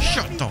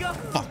 Shut the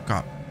fuck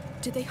up.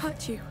 Did they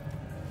hurt you?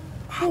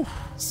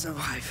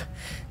 Survive.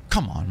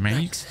 Come on,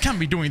 man. You can't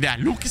be doing that,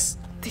 Lucas.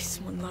 This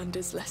one learned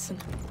his lesson.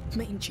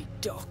 Mangy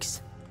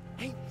dogs.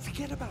 Hey,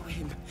 forget about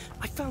him.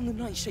 I found the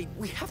nightshade.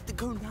 We have to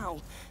go now.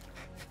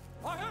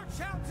 I heard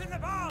shouts in the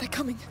bar. They're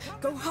coming.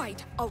 Go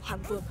hide. I'll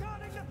handle them.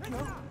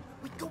 No,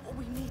 we got what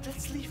we need.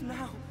 Let's leave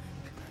now.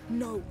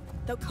 No,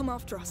 they'll come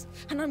after us,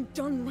 and I'm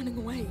done running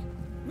away.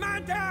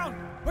 Man down!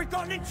 We've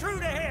got an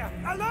intruder here!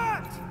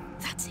 Alert!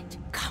 That's it.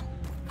 Come.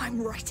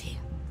 I'm right here.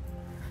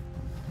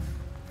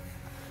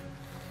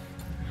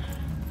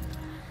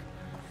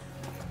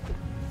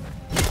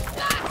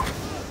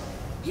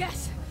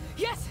 Yes!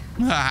 Yes!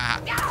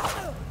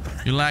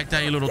 You like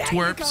that, you little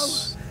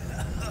twerps?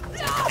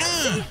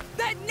 See?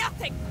 They're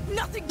nothing!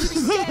 Nothing to be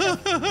scared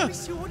of!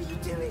 Amicia, what are you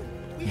doing?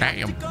 We have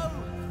Damn. to go.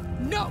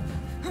 No!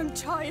 I'm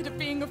tired of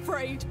being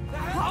afraid.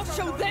 I'll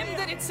show them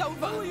that it's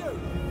over.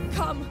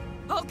 Come,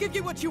 I'll give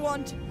you what you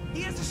want.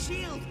 He has a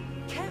shield.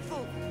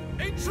 Careful.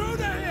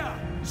 Intruder here!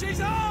 She's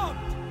armed!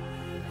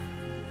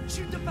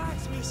 Shoot the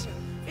bags, Amicia.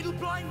 It'll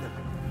blind them.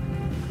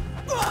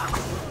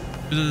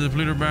 Use the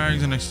depleter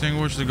bags and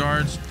extinguish the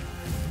guards.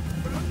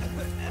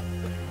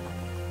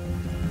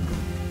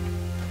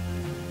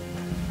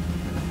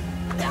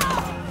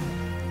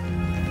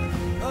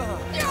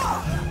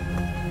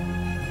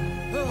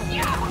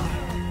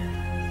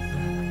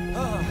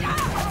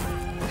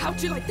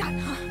 How'd you like that,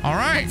 huh? All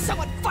right.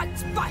 Someone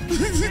fights back.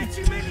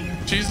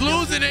 She's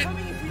losing it.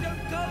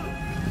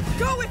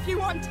 Go if you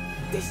want.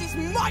 This is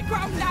my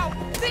ground now.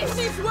 This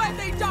is where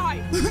they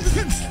die.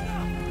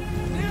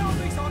 The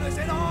army's honor's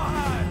in our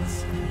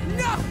hands!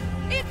 No,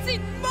 it's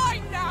in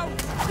mine now.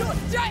 You're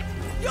dead.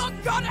 You're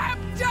goddamn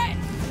dead.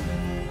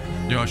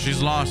 Yo,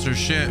 she's lost her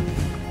shit.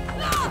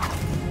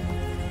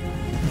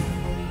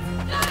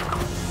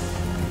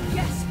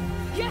 Yes,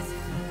 yes.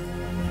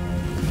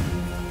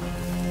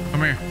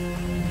 Come here.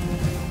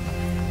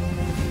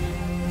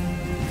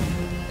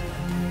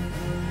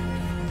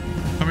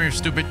 Come here,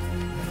 stupid.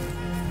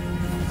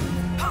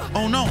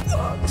 Oh no.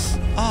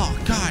 Oh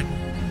God.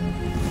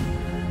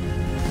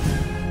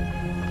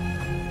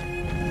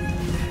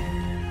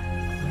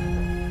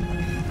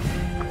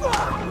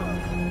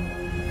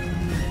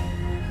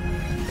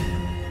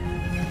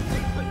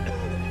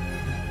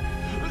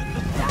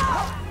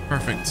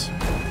 Perfect.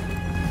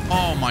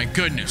 Oh my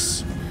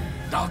goodness.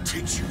 I'll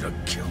teach you to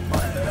kill my...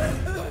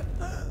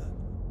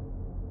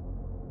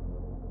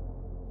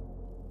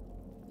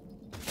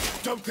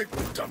 Don't think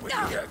we're done with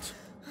you yet.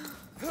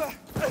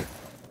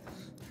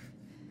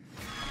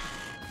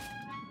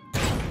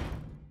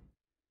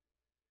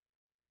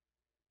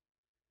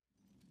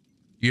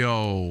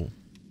 Yo.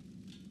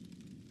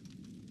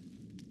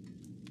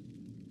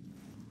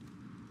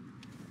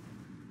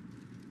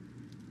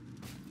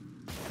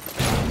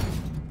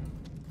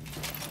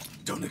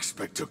 Don't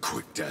expect a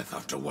quick death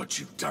after what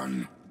you've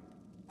done.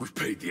 We've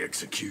paid the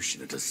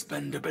executioner to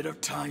spend a bit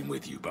of time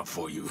with you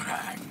before you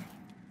hang.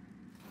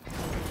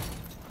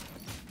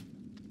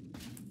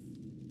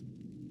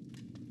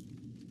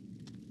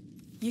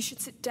 You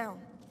should sit down.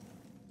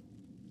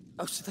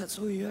 Oh, so that's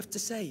all you have to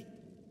say?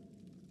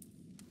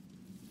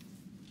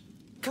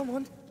 Come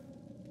on.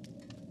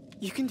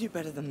 You can do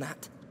better than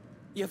that.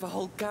 You have a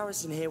whole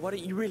garrison here. Why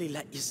don't you really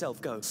let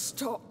yourself go?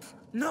 Stop.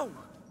 No!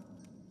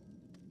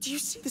 Do you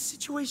see the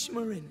situation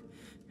we're in?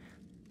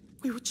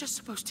 We were just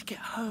supposed to get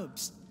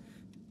herbs.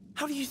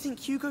 How do you think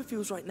Hugo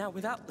feels right now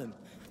without them?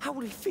 How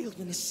will he feel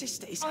when his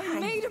sister is I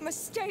hanged? made a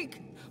mistake,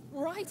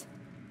 right?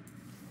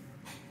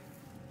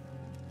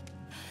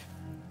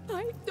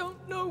 I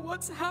don't know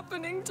what's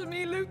happening to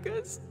me,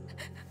 Lucas.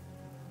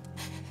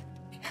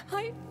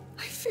 I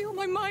feel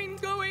my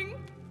mind going.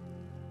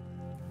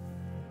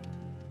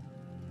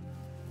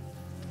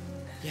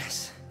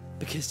 Yes,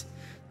 because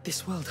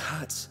this world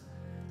hurts.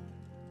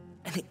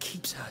 And it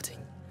keeps hurting.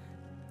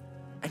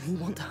 And you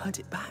want to hurt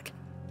it back.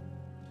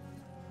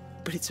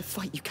 But it's a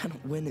fight you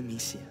cannot win,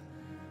 Amicia.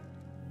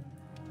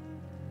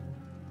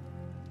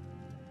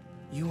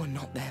 You are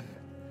not them.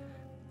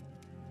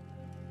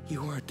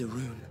 You are the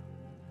Rune.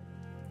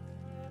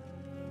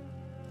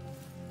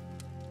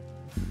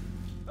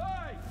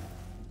 Hey!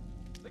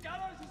 The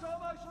gallows is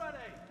almost ready.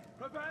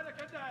 Prepare the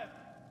condemned.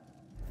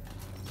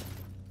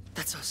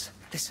 That's us.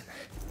 Listen.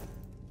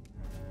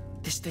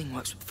 This thing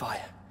works with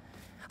fire.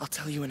 I'll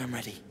tell you when I'm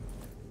ready.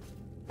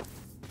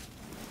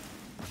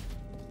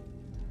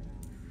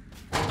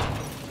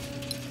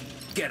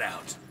 Get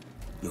out.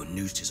 Your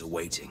noose is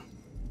awaiting.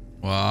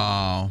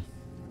 Wow.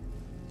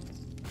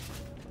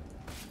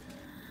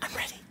 I'm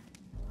ready.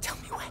 Tell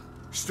me when.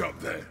 Stop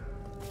there.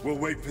 We'll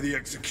wait for the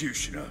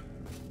executioner.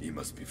 He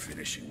must be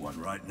finishing one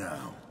right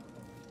now.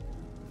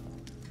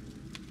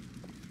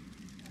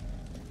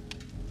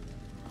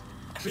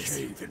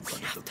 Behave in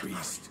front of the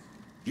beast.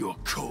 You're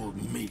cold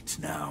meat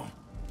now.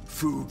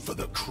 Food for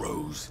the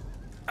crows.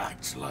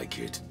 Act like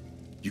it.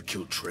 You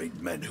killed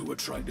trained men who were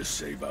trying to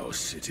save our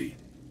city.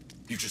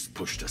 You just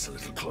pushed us a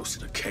little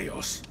closer to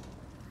chaos.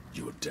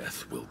 Your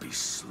death will be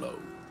slow.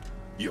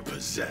 You're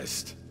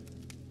possessed.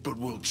 But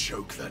we'll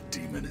choke that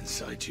demon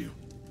inside you.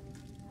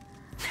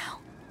 Now.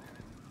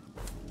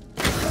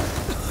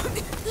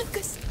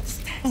 Lucas,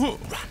 Oh.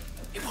 Run.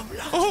 It won't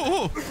last.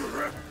 Oh.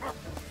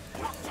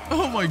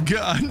 Oh my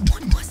God.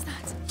 What was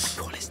that?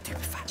 Call it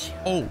stupefaction.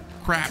 Oh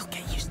crap. You'll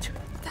get used to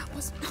it. That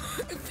was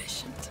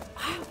efficient.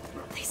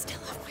 They still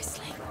have my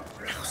sling.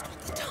 Now's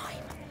not the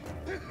time.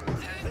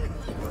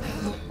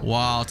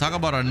 Wow. Talk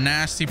about a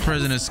nasty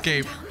prison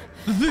escape.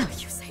 You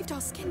saved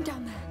our skin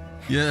down there.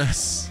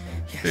 Yes.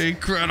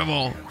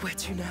 Incredible. Where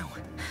to now?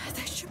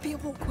 There should be a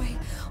walkway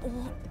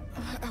or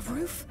a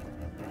roof.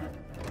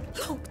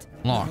 Locked.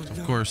 Locked,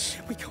 of course.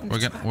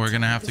 We're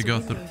gonna have to go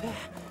through.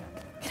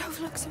 It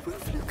overlooks a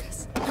roof,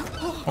 Lucas.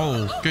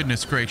 Oh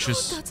goodness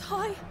gracious. That's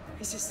high.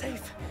 Is it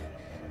safe?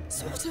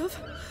 Sort of.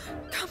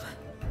 Come.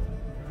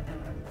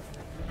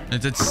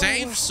 Is it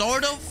safe?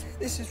 Sort of?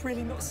 This is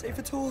really not safe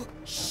at all.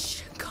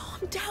 Shh.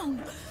 Calm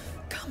down.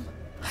 Come.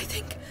 I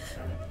think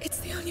it's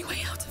the only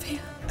way out of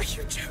here. Are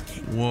you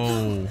joking?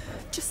 Whoa.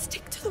 Just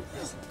stick to the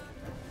wall.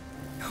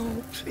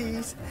 Oh,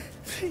 please.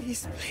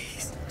 Please,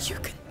 please. You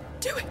can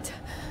do it.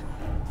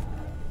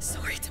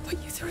 Sorry to put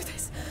you through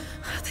this.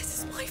 This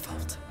is my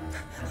fault.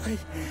 I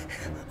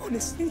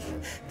honestly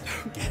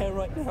don't care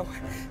right now.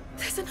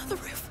 There's another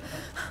roof.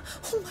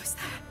 Almost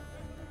there.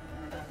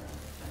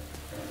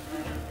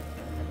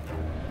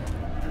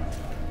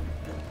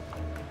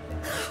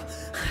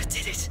 I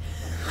did it.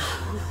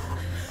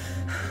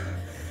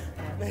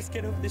 Let's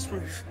get up this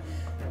roof.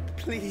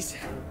 Please.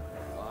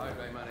 I hope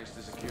they managed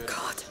to secure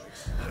God,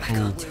 I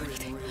can't do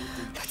anything.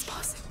 Let's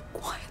pass it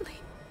quietly.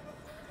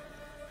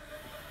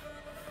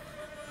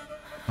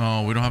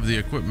 Oh, we don't have the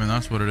equipment.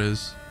 That's what it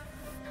is.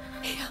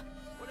 Here.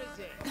 What is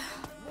it?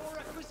 More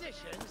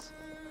acquisitions?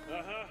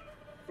 Uh-huh.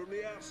 From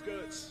the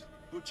outskirts.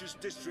 Butcher's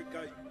District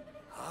Gate.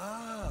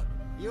 Ah,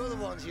 you're the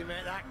ones who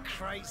met that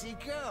crazy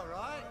girl,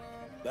 right?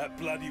 That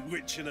bloody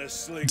witch and her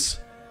sling.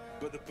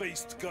 But the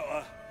beast got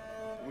her.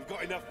 We've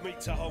got enough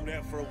meat to hold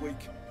out for a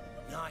week.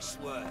 Nice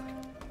work.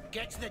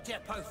 Get to the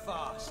depot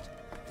fast.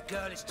 The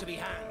girl is to be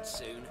hanged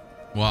soon.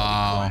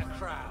 Wow. Quite a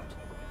crowd.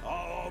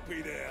 I'll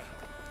be there.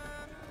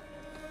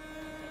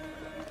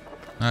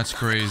 That's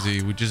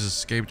crazy. We just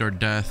escaped our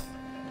death.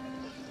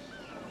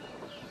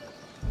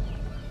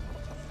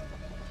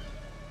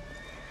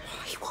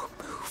 He won't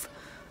move.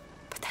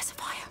 But there's a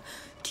fire.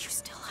 Do you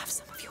still have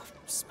some of your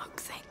smoke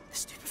thing? The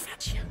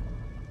stupefaction.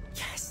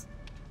 Yes.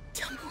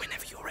 Tell me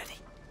whenever you're ready.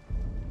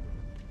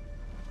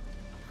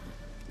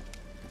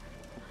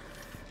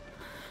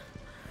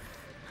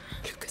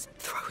 Lucas,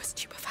 throw a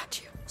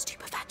stupefatio.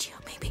 Stupefatio,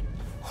 maybe.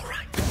 All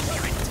right.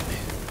 You're ready to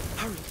move.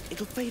 Hurry.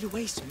 It'll fade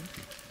away soon.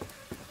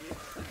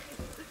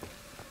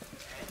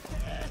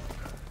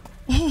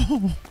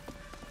 Oh.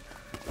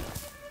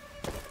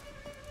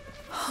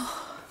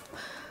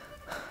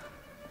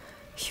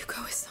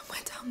 Hugo is somewhere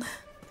down there.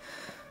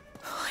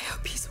 I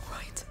hope he's all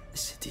right. The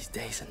city's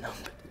days are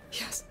numbered.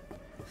 Yes.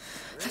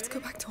 Let's go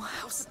back to our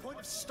What's house. the point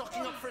of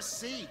stocking up for a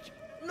siege?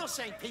 I'm not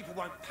saying people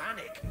won't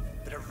panic,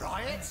 but a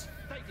riot?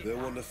 They'll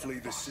want to flee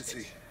the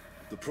city.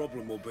 The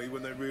problem will be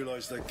when they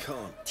realise they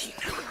can't. Do you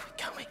know where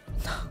we're going?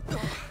 No,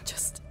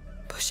 just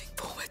pushing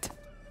forward.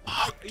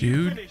 Fuck, Are you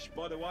dude. finished,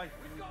 by the way?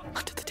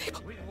 Under the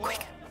table.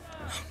 Quick.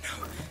 Oh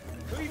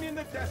no. Cleaning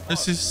the death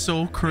This is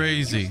so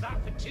crazy. Use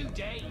that for 2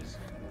 days.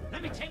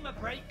 Let me take my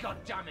break,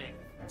 goddammit.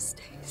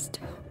 Stay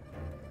still.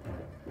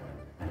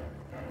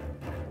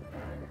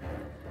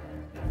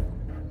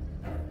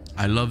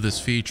 I love this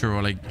feature,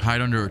 or like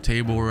hide under a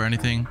table or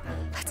anything.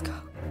 Let's go.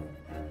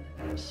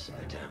 I'm so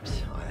damn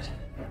tired.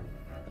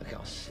 I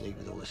can't sleep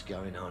with all this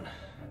going on.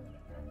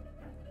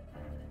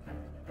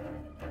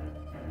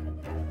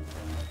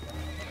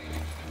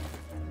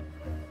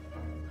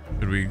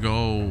 Could we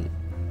go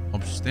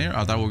upstairs?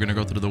 I thought we were gonna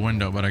go through the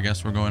window, but I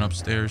guess we're going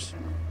upstairs.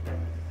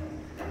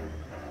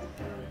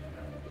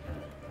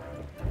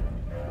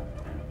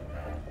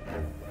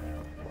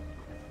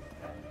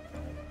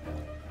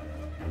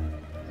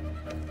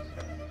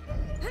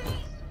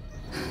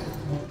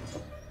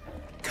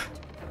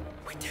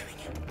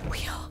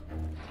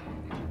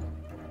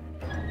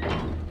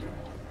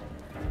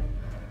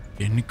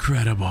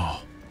 Incredible.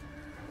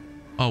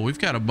 Oh, we've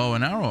got a bow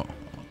and arrow.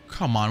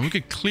 Come on, we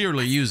could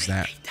clearly use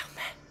that. Down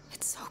there.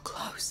 It's so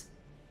close.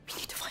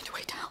 We need to find a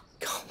way down.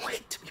 Can't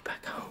wait to be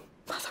back home.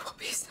 Mother will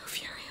be so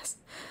furious.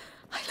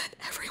 I let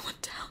everyone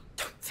down.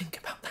 Don't think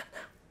about that now.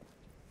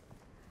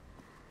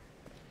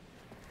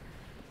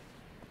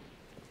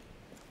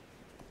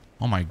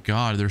 Oh my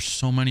god, there's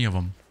so many of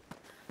them.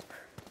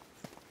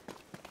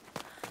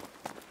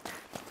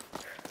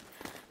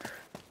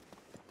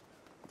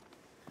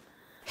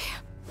 Here,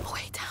 a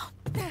way down.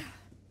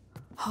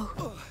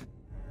 Oh,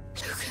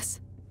 Lucas,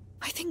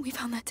 I think we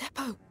found that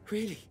depot.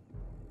 Really?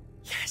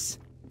 Yes,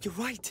 you're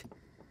right.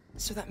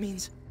 So that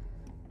means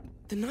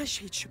the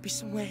nightshade should be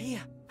somewhere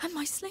here. And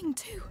my sling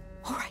too.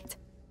 All right,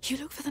 you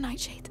look for the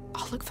nightshade.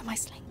 I'll look for my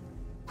sling.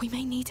 We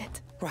may need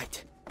it.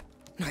 Right,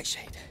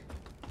 nightshade.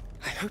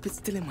 I hope it's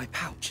still in my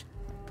pouch.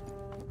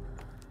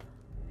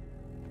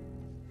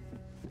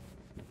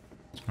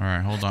 All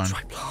right, hold on.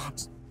 Dry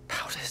plants,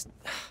 powders.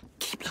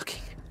 Keep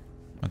looking.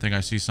 I think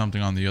I see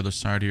something on the other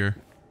side here.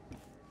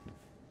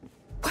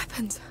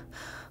 Weapons.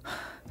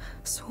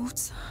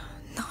 Swords,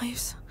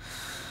 knives.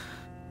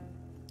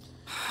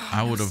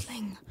 I would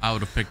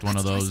have picked one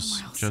of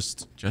those.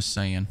 Just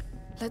saying.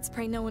 Let's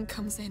pray no one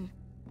comes in.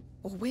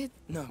 Or with.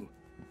 No.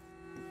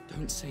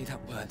 Don't say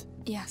that word.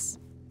 Yes.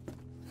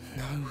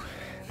 No.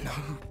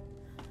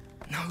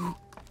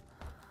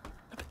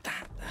 But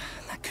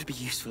that could be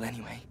useful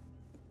anyway.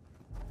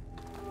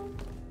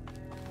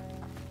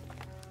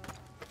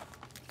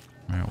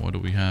 All right, what do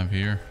we have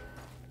here?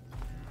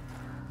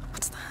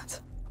 What's that?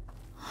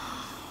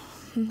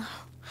 No.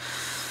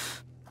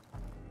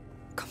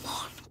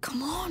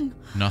 Come on.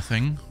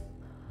 Nothing.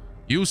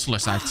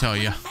 Useless, I tell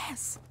you.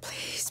 Mess.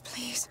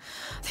 Please.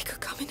 They could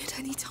come in at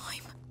any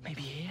time.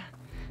 Maybe here?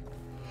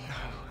 No.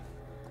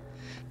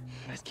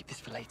 Let's keep this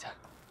for later.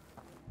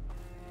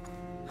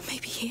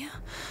 Maybe here?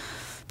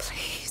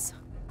 Please.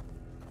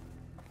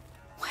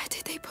 Where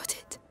did they put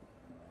it?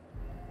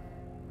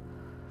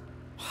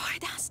 Oh,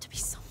 it has to be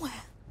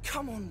somewhere.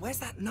 Come on, where's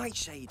that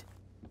nightshade?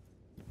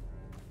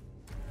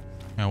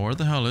 Yeah, where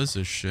the hell is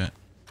this shit?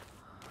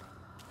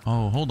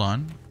 Oh, hold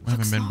on. We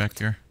haven't been back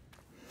here.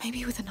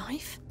 Maybe with a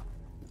knife?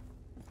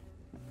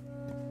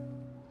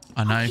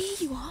 A knife?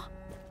 Here you are.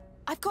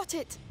 I've got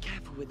it.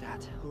 Careful with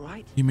that, all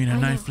right? You mean a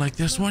knife like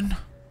this one?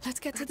 Let's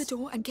get to the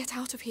door and get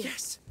out of here.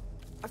 Yes.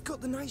 I've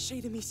got the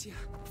nightshade, Amicia.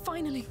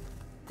 Finally.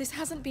 This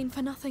hasn't been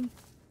for nothing.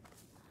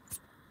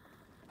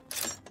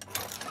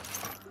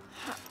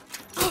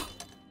 Oh,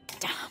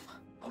 damn.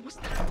 What was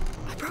that?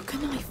 I broke a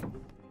knife.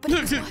 But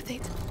it was worth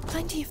it.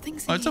 Plenty of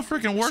things in Oh, it's a here.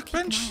 freaking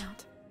workbench. Keep an eye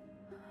out.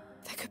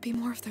 There could be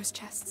more of those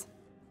chests.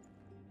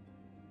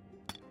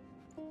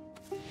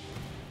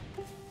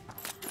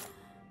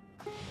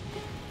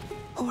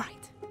 All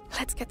right,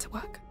 let's get to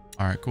work.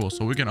 All right, cool.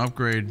 So we can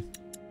upgrade.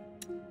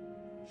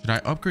 Should I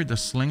upgrade the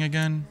sling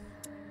again?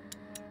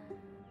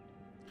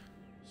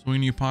 Swing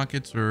new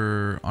pockets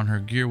or on her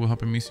gear will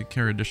help Amicia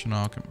carry additional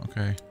alchemy.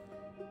 Okay.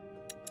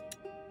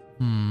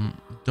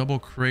 Double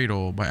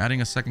cradle. By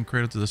adding a second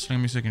cradle to the sling,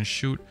 Amicia can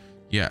shoot.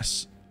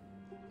 Yes.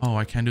 Oh,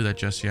 I can't do that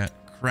just yet.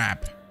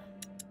 Crap.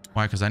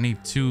 Why? Because I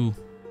need two.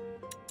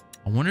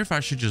 I wonder if I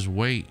should just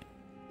wait.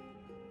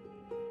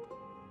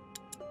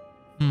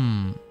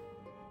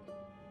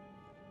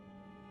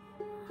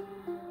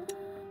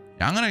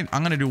 Yeah,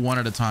 I'm gonna do one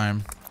at a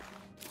time.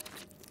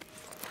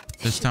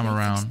 This time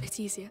around. It's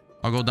easier.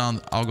 I'll go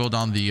down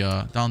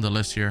the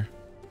list here.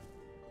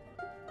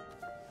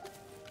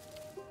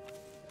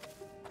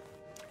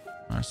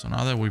 All right, so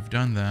now that we've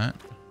done that.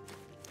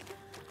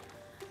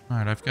 All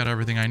right, I've got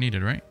everything I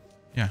needed, right?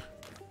 Yeah.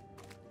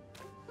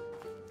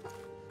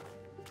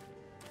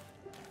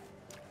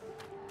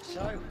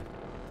 So,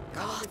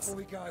 how long before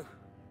we go?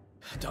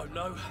 Don't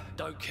know,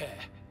 don't care.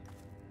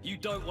 You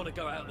don't want to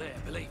go out there,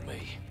 believe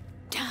me.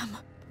 Damn,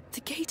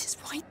 the gate is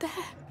right there.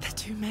 There are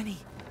too many.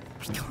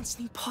 We can't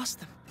sneak past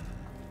them.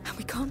 And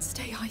we can't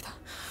stay either.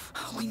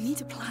 We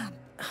need a plan.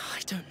 I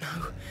don't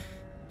know.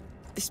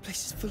 This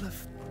place is full of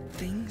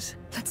things.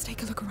 Let's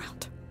take a look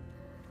around.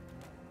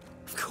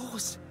 Of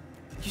course.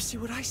 You see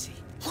what I see?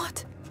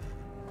 What?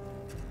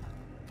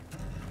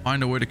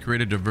 Find a way to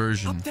create a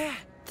diversion. Up there.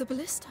 The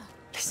ballista.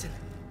 Listen.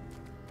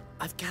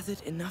 I've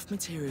gathered enough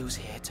materials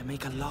here to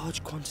make a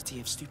large quantity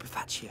of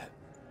stupefatio.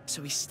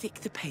 So we stick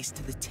the paste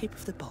to the tip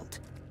of the bolt,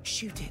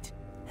 shoot it,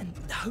 and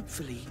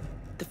hopefully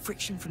the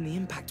friction from the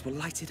impact will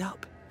light it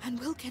up. And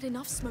we'll get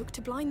enough smoke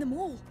to blind them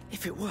all.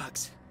 If it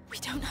works. We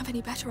don't have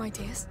any better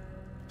ideas.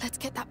 Let's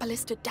get that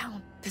ballista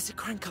down. There's a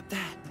crank up there.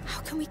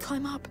 How can we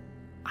climb up?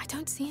 I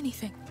don't see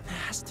anything. There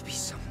has to be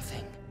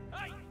something.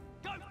 Hey,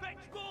 go fetch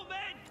more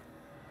men!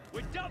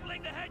 We're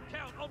doubling the head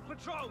count on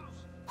patrols.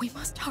 We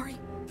must hurry.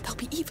 There'll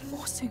be even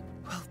more soon.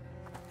 Well,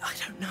 I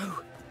don't know.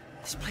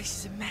 This place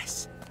is a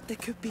mess. There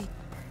could be...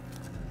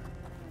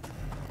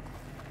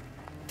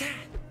 There!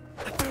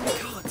 I found a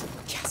cart.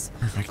 Yes.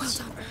 Perfect. Well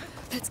done.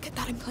 Let's get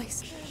that in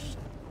place.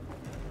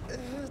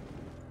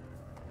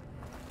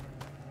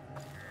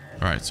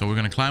 All right, so we're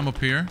gonna climb up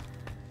here.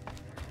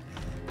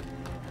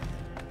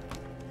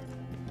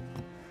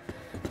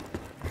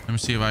 Let me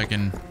see if I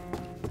can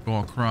go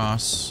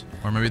across.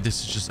 Or maybe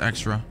this is just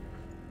extra.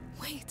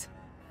 Wait,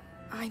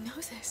 I know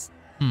this.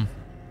 Hmm.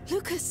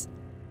 Lucas,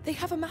 they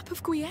have a map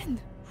of Guyenne.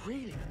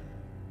 Really?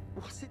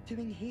 What's it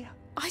doing here?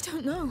 I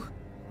don't know.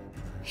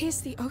 Here's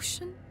the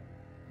ocean,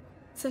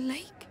 the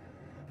lake.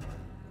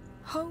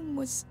 Home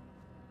was...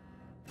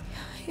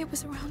 It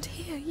was around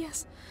here,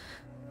 yes.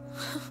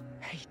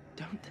 Hey,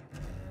 don't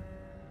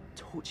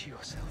torture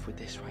yourself with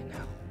this right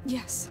now.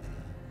 Yes.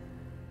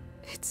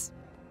 It's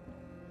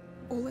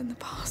all in the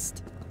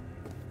past.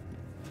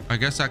 I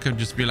guess that could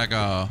just be like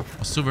a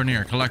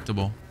souvenir,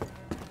 collectible.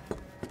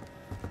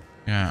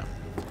 Yeah.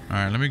 All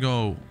right, let me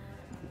go.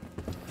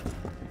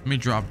 Let me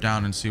drop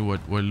down and see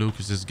what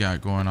Lucas has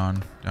got going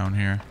on down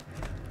here.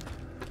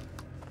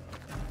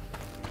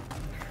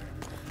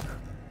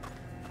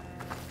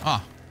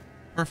 Ah,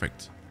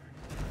 perfect.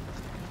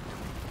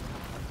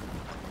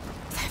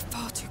 They're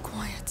far too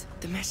quiet.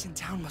 The mess in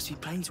town must be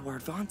playing to our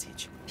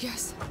advantage.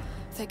 Yes,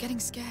 they're getting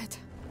scared.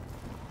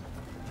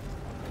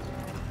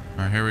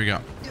 All right, here we go.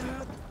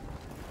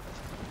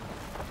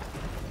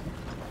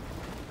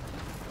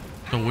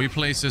 So we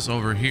place this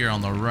over here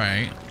on the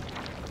right.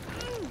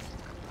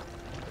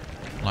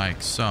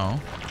 Like so.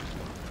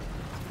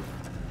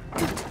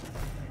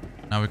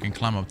 Now we can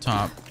climb up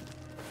top.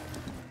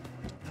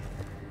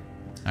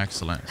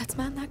 Excellent. Let's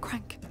man that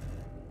crank.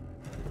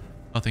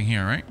 Nothing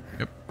here, right?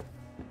 Yep.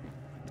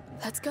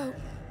 Let's go.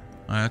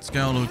 Let's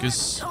go,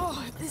 Lucas.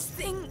 Oh, this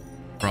thing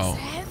Bro, is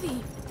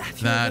heavy.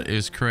 that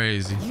is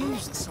crazy.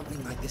 Used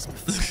something like this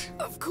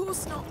before? Of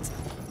course not.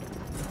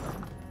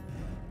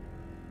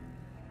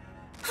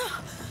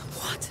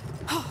 What?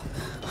 Oh,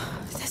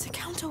 there's a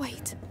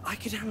counterweight. I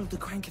could handle the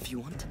crank if you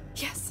want.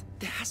 Yes.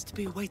 There has to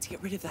be a way to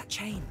get rid of that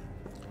chain.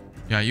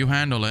 Yeah, you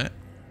handle it,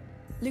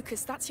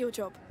 Lucas, that's your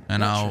job.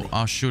 and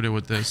I'll shoot it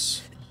with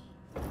this.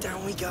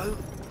 Down we go.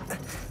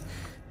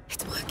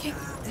 It's working.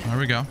 There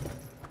we go.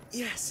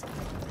 Yes.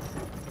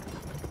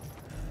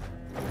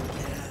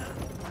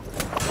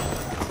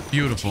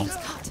 Beautiful. Chain's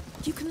cut.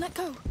 You can let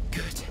go.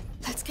 Good.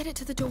 Let's get it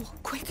to the door,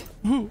 quick.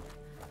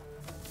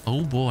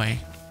 Oh boy.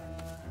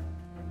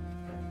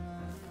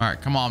 All right,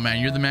 come on, man.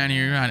 You're the man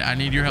here. I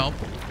need your help.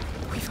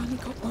 We've only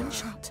got one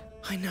shot.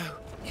 I know.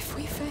 If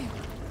we fail,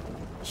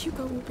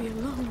 Hugo will be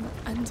alone,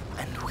 and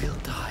we'll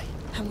die.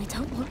 And we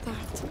don't want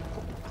that.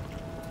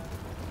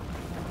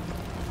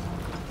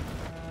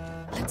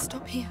 Let's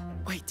stop here.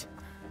 Wait.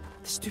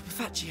 The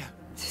stupefatio.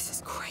 This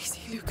is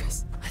crazy,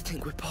 Lucas. I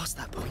think we're past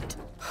that point.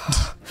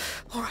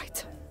 All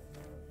right.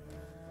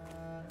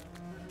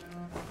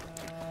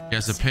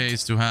 Yes, it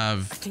pays to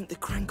have. I think the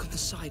crank on the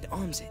side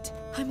arms it.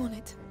 I'm on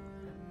it.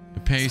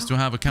 It pays to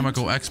have a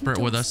chemical expert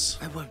with us.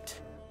 I won't.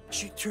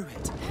 Shoot through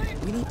it.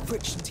 We need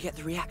friction to get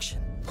the reaction.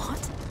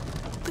 What?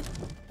 But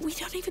we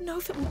don't even know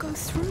if it will go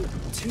through.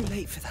 Too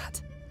late for that.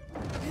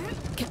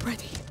 Get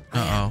ready.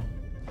 Uh-oh.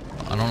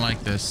 I don't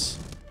like this.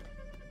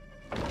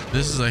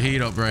 This is a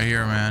heat up right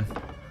here, man.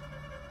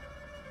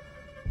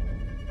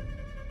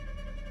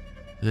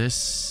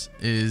 This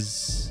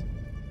is...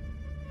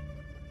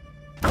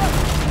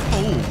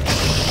 Oh!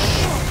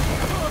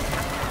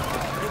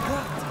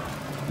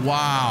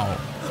 Wow.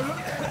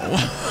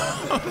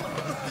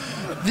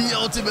 The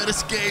ultimate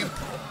escape.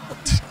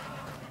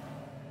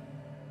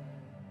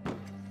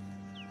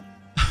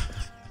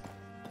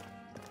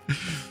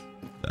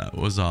 That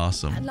was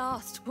awesome. At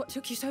last, what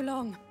took you so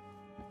long?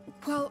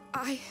 Well,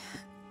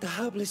 The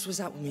herbalist was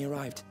out when we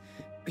arrived.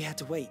 We had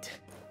to wait.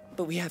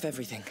 But we have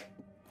everything.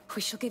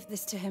 We shall give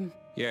this to him.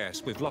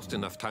 Yes, we've lost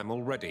enough time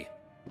already.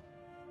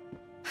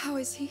 How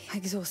is he?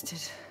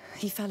 Exhausted.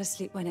 He fell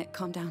asleep when it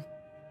calmed down.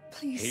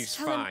 Please He's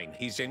tell him. fine.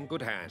 He's in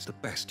good hands. The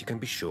best you can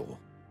be sure.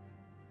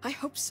 I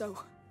hope so.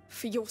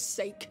 For your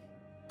sake.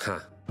 Huh.